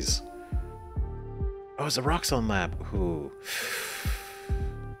these? Oh, it's a Roxxon lab. Ooh.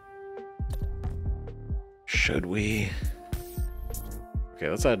 Should we? Okay,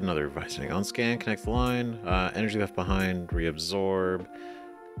 let's add another device. On scan, connect the line. Energy left behind, reabsorb.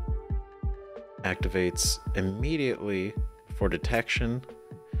 Activates immediately for detection.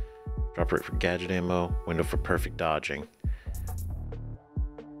 Drop rate for gadget ammo. Window for perfect dodging.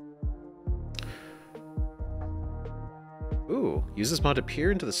 Ooh, use this mod to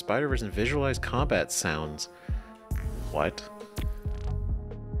peer into the Spider-Verse and visualize combat sounds. What?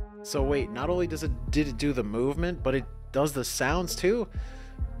 So wait, not only did it do the movement, but it does the sounds too?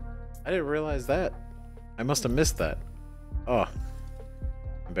 I didn't realize that. I must have missed that. Oh,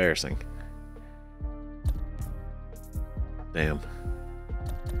 embarrassing. Damn.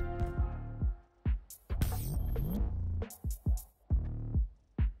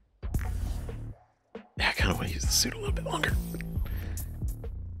 Yeah, I kind of want to use the suit a little bit longer.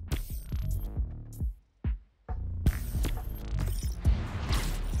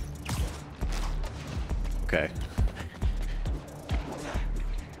 Okay.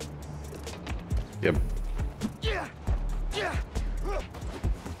 Yep.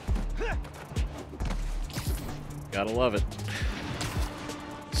 Gotta love it.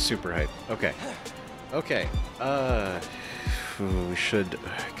 Super hype. Okay. Okay. We should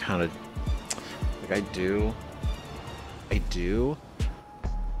kind of... Like, I do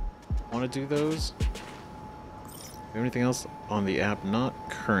want to do those. Do you have anything else on the app? Not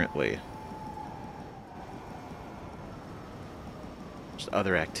currently. Just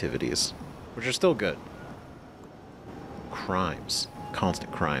other activities, which are still good. Crimes.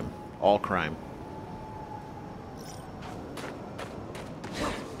 Constant crime. All crime.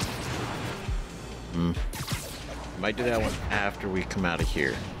 Might do that one after we come out of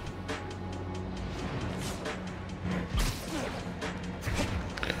here.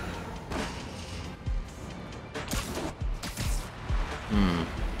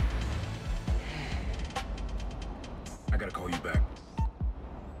 I gotta call you back.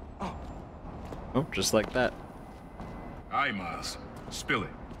 Oh, just like that. All right, Miles. Spill it.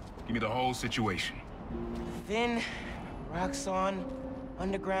 Give me the whole situation. Finn, Roxxon,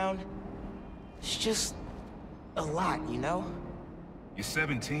 Underground. It's just a lot, you know? You're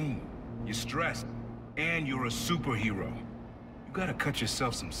 17. You're stressed. And you're a superhero. You gotta cut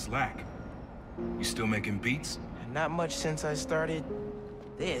yourself some slack. You still making beats? Not much since I started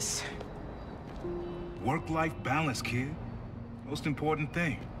this. Work-life balance, kid. Most important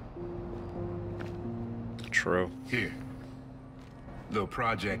thing. True. Here. Little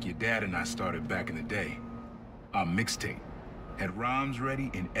project your dad and I started back in the day. Our mixtape. Had rhymes ready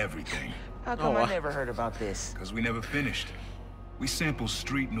and everything. How come I never heard about this? Because we never finished. We sampled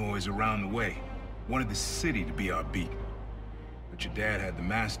street noise around the way. Wanted the city to be our beat. But your dad had the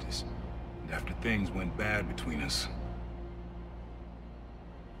masters. And after things went bad between us...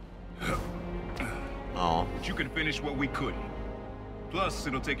 Oh. But you can finish what we couldn't. Plus,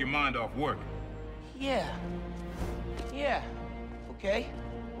 it'll take your mind off work. Yeah. Yeah. Okay.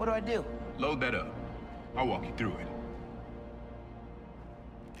 What do I do? Load that up. I'll walk you through it.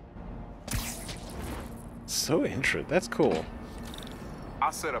 So interesting. That's cool.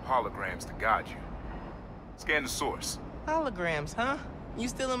 I'll set up holograms to guide you. Scan the source. Holograms, huh? You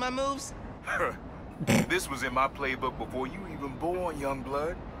stealing my moves? This was in my playbook before you even born, young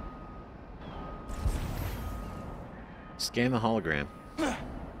blood. Scan the hologram.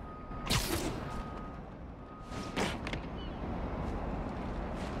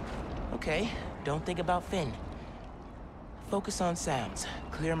 Okay, don't think about Finn. Focus on sounds.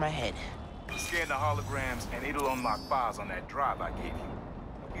 Clear my head. Scan the holograms and it'll unlock files on that drive I gave you.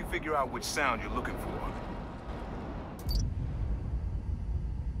 Help you figure out which sound you're looking for.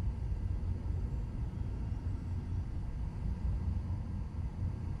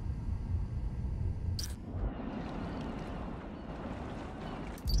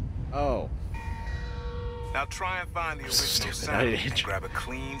 Oh. Now try and find the original sound and grab a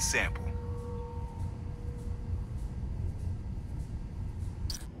clean sample.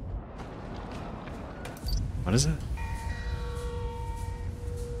 What is it?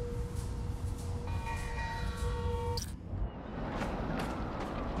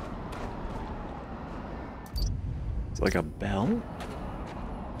 It's like a bell?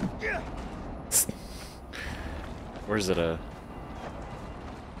 Yeah. Or is it a...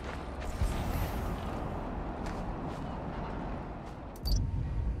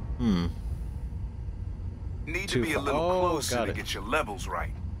 Need to be a little closer to get your levels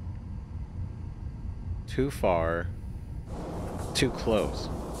right. Too far. Too close.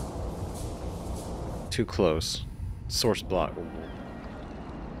 Too close. Source block.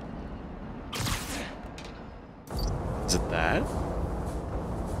 Is it that?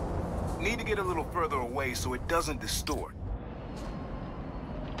 Need to get a little further away so it doesn't distort.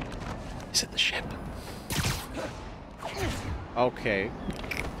 Is it the ship? Okay.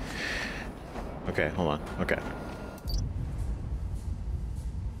 Okay, hold on. Okay.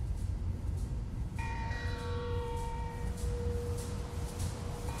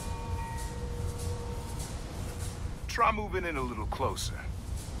 Try moving in a little closer.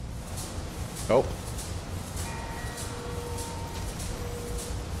 Oh.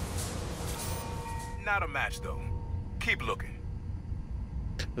 Not a match, though. Keep looking.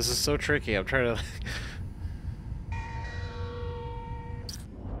 This is so tricky. I'm trying to...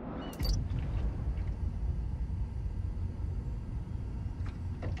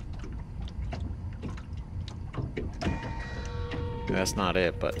 That's not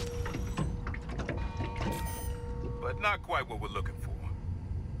it, but... But not quite what we're looking for.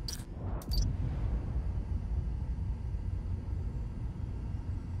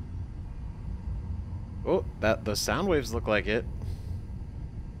 Oh, the sound waves look like it.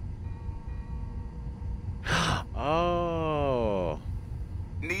 Oh.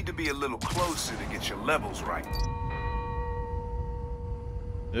 Need to be a little closer to get your levels right.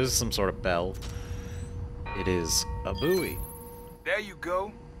 This is some sort of bell. It is a buoy. There you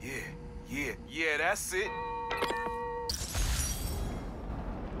go. Yeah, that's it.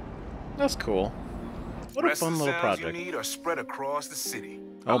 That's cool. What a fun little project. You need are spread across the city.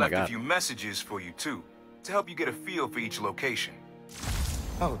 Oh my I left God. a few messages for you too, to help you get a feel for each location.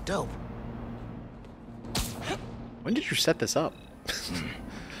 Oh, dope. When did you set this up?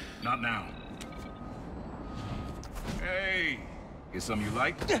 Not now. Hey, get something you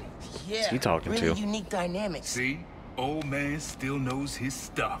like? Yeah. What's he talking really to? Unique dynamics. See? Old man still knows his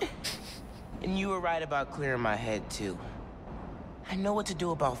stuff. And you were right about clearing my head, too. I know what to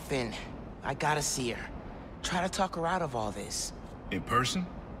do about Finn. I gotta see her. Try to talk her out of all this. In person?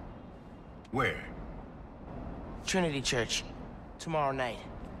 Where? Trinity Church. Tomorrow night.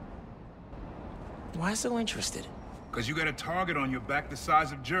 Why so interested? Because you got a target on your back the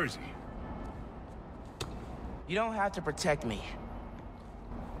size of Jersey. You don't have to protect me.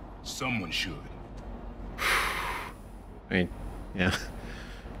 Someone should. I mean, yeah.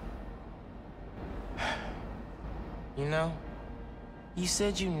 You know, you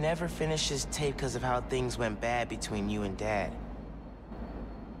said you never finished this tape because of how things went bad between you and Dad.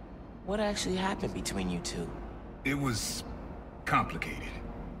 What actually happened between you two? It was complicated.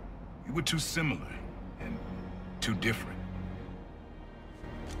 We were too similar and too different.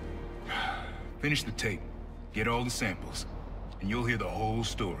 Finish the tape, get all the samples, and you'll hear the whole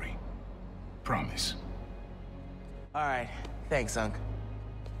story. Promise. All right. Thanks, Unc.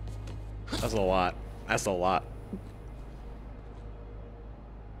 That's a lot. That's a lot.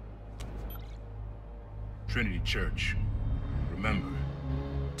 Trinity Church. Remember,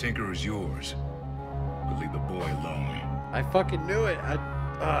 Tinker is yours, but leave the boy alone. I fucking knew it.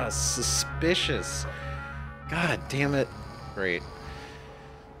 Suspicious. God damn it. Great.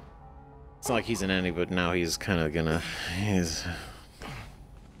 It's not like he's in any, but now he's kind of gonna... He's...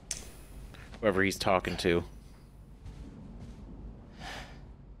 Whoever he's talking to.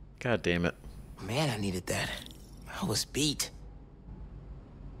 God damn it. Man, I needed that. I was beat.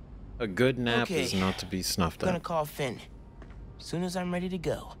 A good nap Okay. is not to be snuffed I'm gonna at. call Finn. As soon as I'm ready to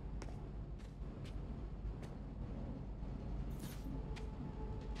go.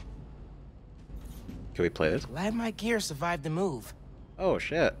 Can we play this? Glad my gear survived the move. Oh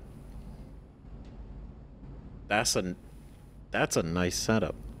shit. That's a nice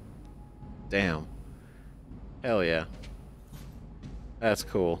setup. Damn. Hell yeah. That's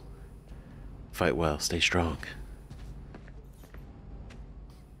cool. Fight well, stay strong.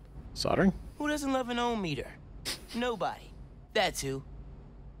 Soldering? Who doesn't love an ohm meter? Nobody. That's who.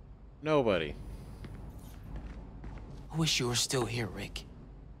 Nobody. I wish you were still here, Rick.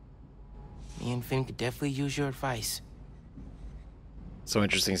 Me and Finn could definitely use your advice. So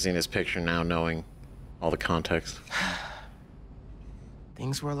interesting seeing this picture now, knowing all the context.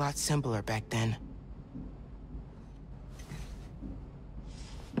 Things were a lot simpler back then.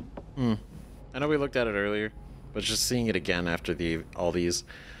 I know we looked at it earlier, but just seeing it again after all these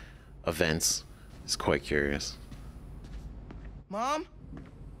events is quite curious. Mom?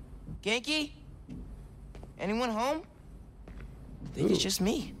 Genki? Anyone home? I think it's just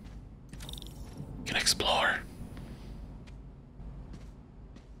me. Can explore.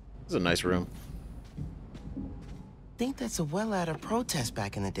 This is a nice room. Think that's a well out of protest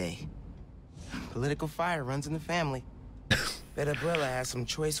back in the day. Political fire runs in the family. Bet Abuela has some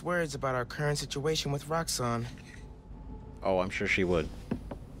choice words about our current situation with Roxxon. Oh, I'm sure she would.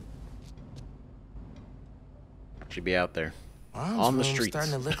 She'd be out there. Mom's on the room's streets.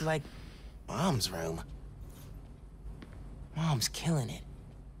 starting to look like Mom's room. Mom's killing it.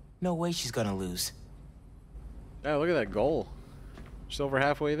 No way she's gonna lose. Oh, look at that goal. She's over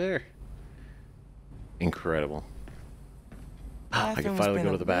halfway there. Incredible. I can Bathroom's finally been go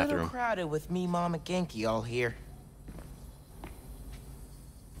to a the little bathroom. crowded with me, Mom, and Genki all here.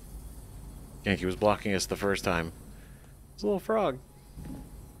 Yankee was blocking us the first time. It's a little frog.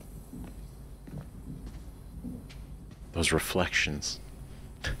 Those reflections.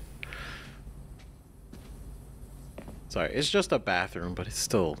 Sorry, it's just a bathroom, but it's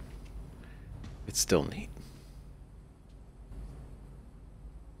still neat.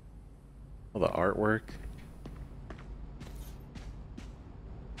 All the artwork.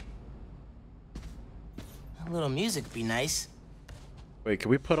 A little music would be nice. Wait,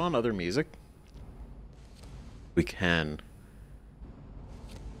 can we put on other music? We can.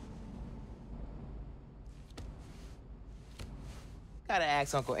 Gotta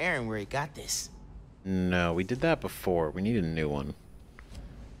ask Uncle Aaron where he got this. No, we did that before. We need a new one.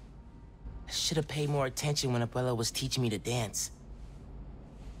 I should have paid more attention when Abuela was teaching me to dance.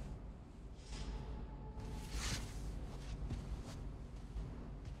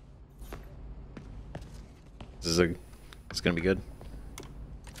 It's gonna be good.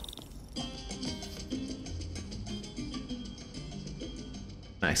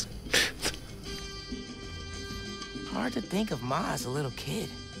 Nice. Hard to think of Ma as a little kid.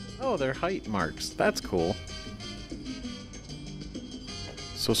 Oh, they're height marks. That's cool.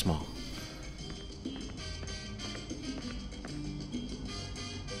 So small.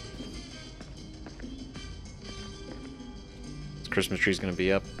 This Christmas tree's gonna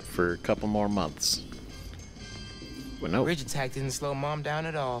be up for a couple more months. Well, no. Ridge attack didn't slow Mom down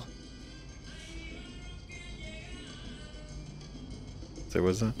at all. So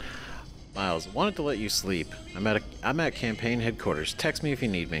was that? Miles, wanted to let you sleep. I'm at campaign headquarters. Text me if you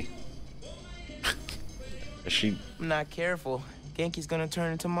need me. Is she? I'm not careful. Genki's gonna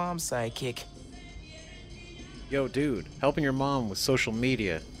turn into Mom's sidekick. Yo, dude, helping your mom with social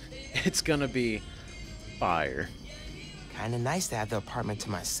media. It's gonna be fire. Kinda nice to have the apartment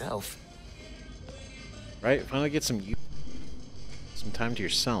to myself. Right? Finally get some time to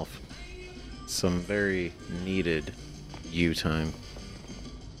yourself. Some very needed you time.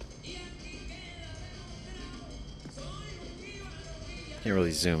 Can't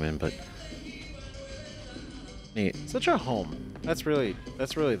really zoom in, but neat. Such a home. That's really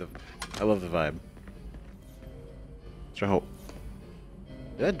I love the vibe. Such a home.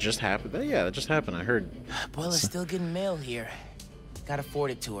 That just happened. Yeah, that just happened. I heard. Abuela's still getting mail here. Gotta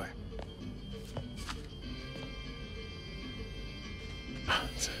forward it to her.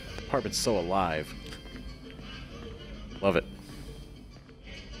 The apartment's so alive. Love it.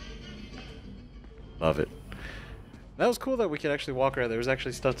 Love it. That was cool that we could actually walk around. There was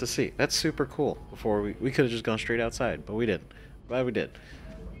actually stuff to see. That's super cool. Before we could have just gone straight outside, but we didn't. Glad we did.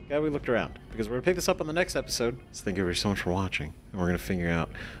 Glad we looked around. Because we're going to pick this up on the next episode. So thank you so much for watching. And we're going to figure out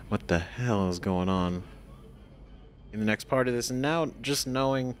what the hell is going on in the next part of this. And now, just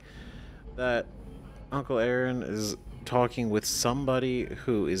knowing that Uncle Aaron is talking with somebody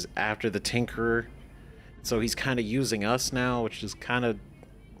who is after the Tinkerer. So he's kind of using us now, which is kind of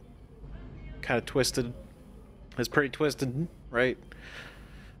twisted. It's pretty twisted, right?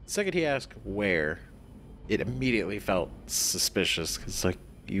 The second he asked where, it immediately felt suspicious. Because, like,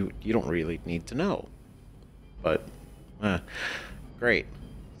 you don't really need to know. But, great.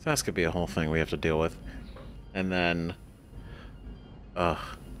 So that's going to be a whole thing we have to deal with. And then,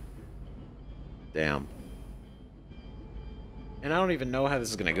 damn. And I don't even know how this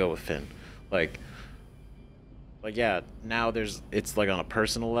is going to go with Finn. Like, yeah, now it's like on a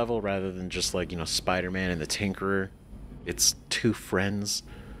personal level rather than just like, you know, Spider-Man and the Tinkerer. It's two friends.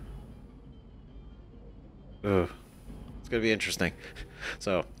 Ugh. It's gonna be interesting.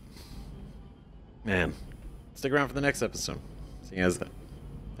 So, man, stick around for the next episode. See you guys then.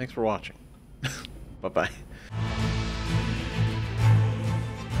 Thanks for watching. Bye-bye.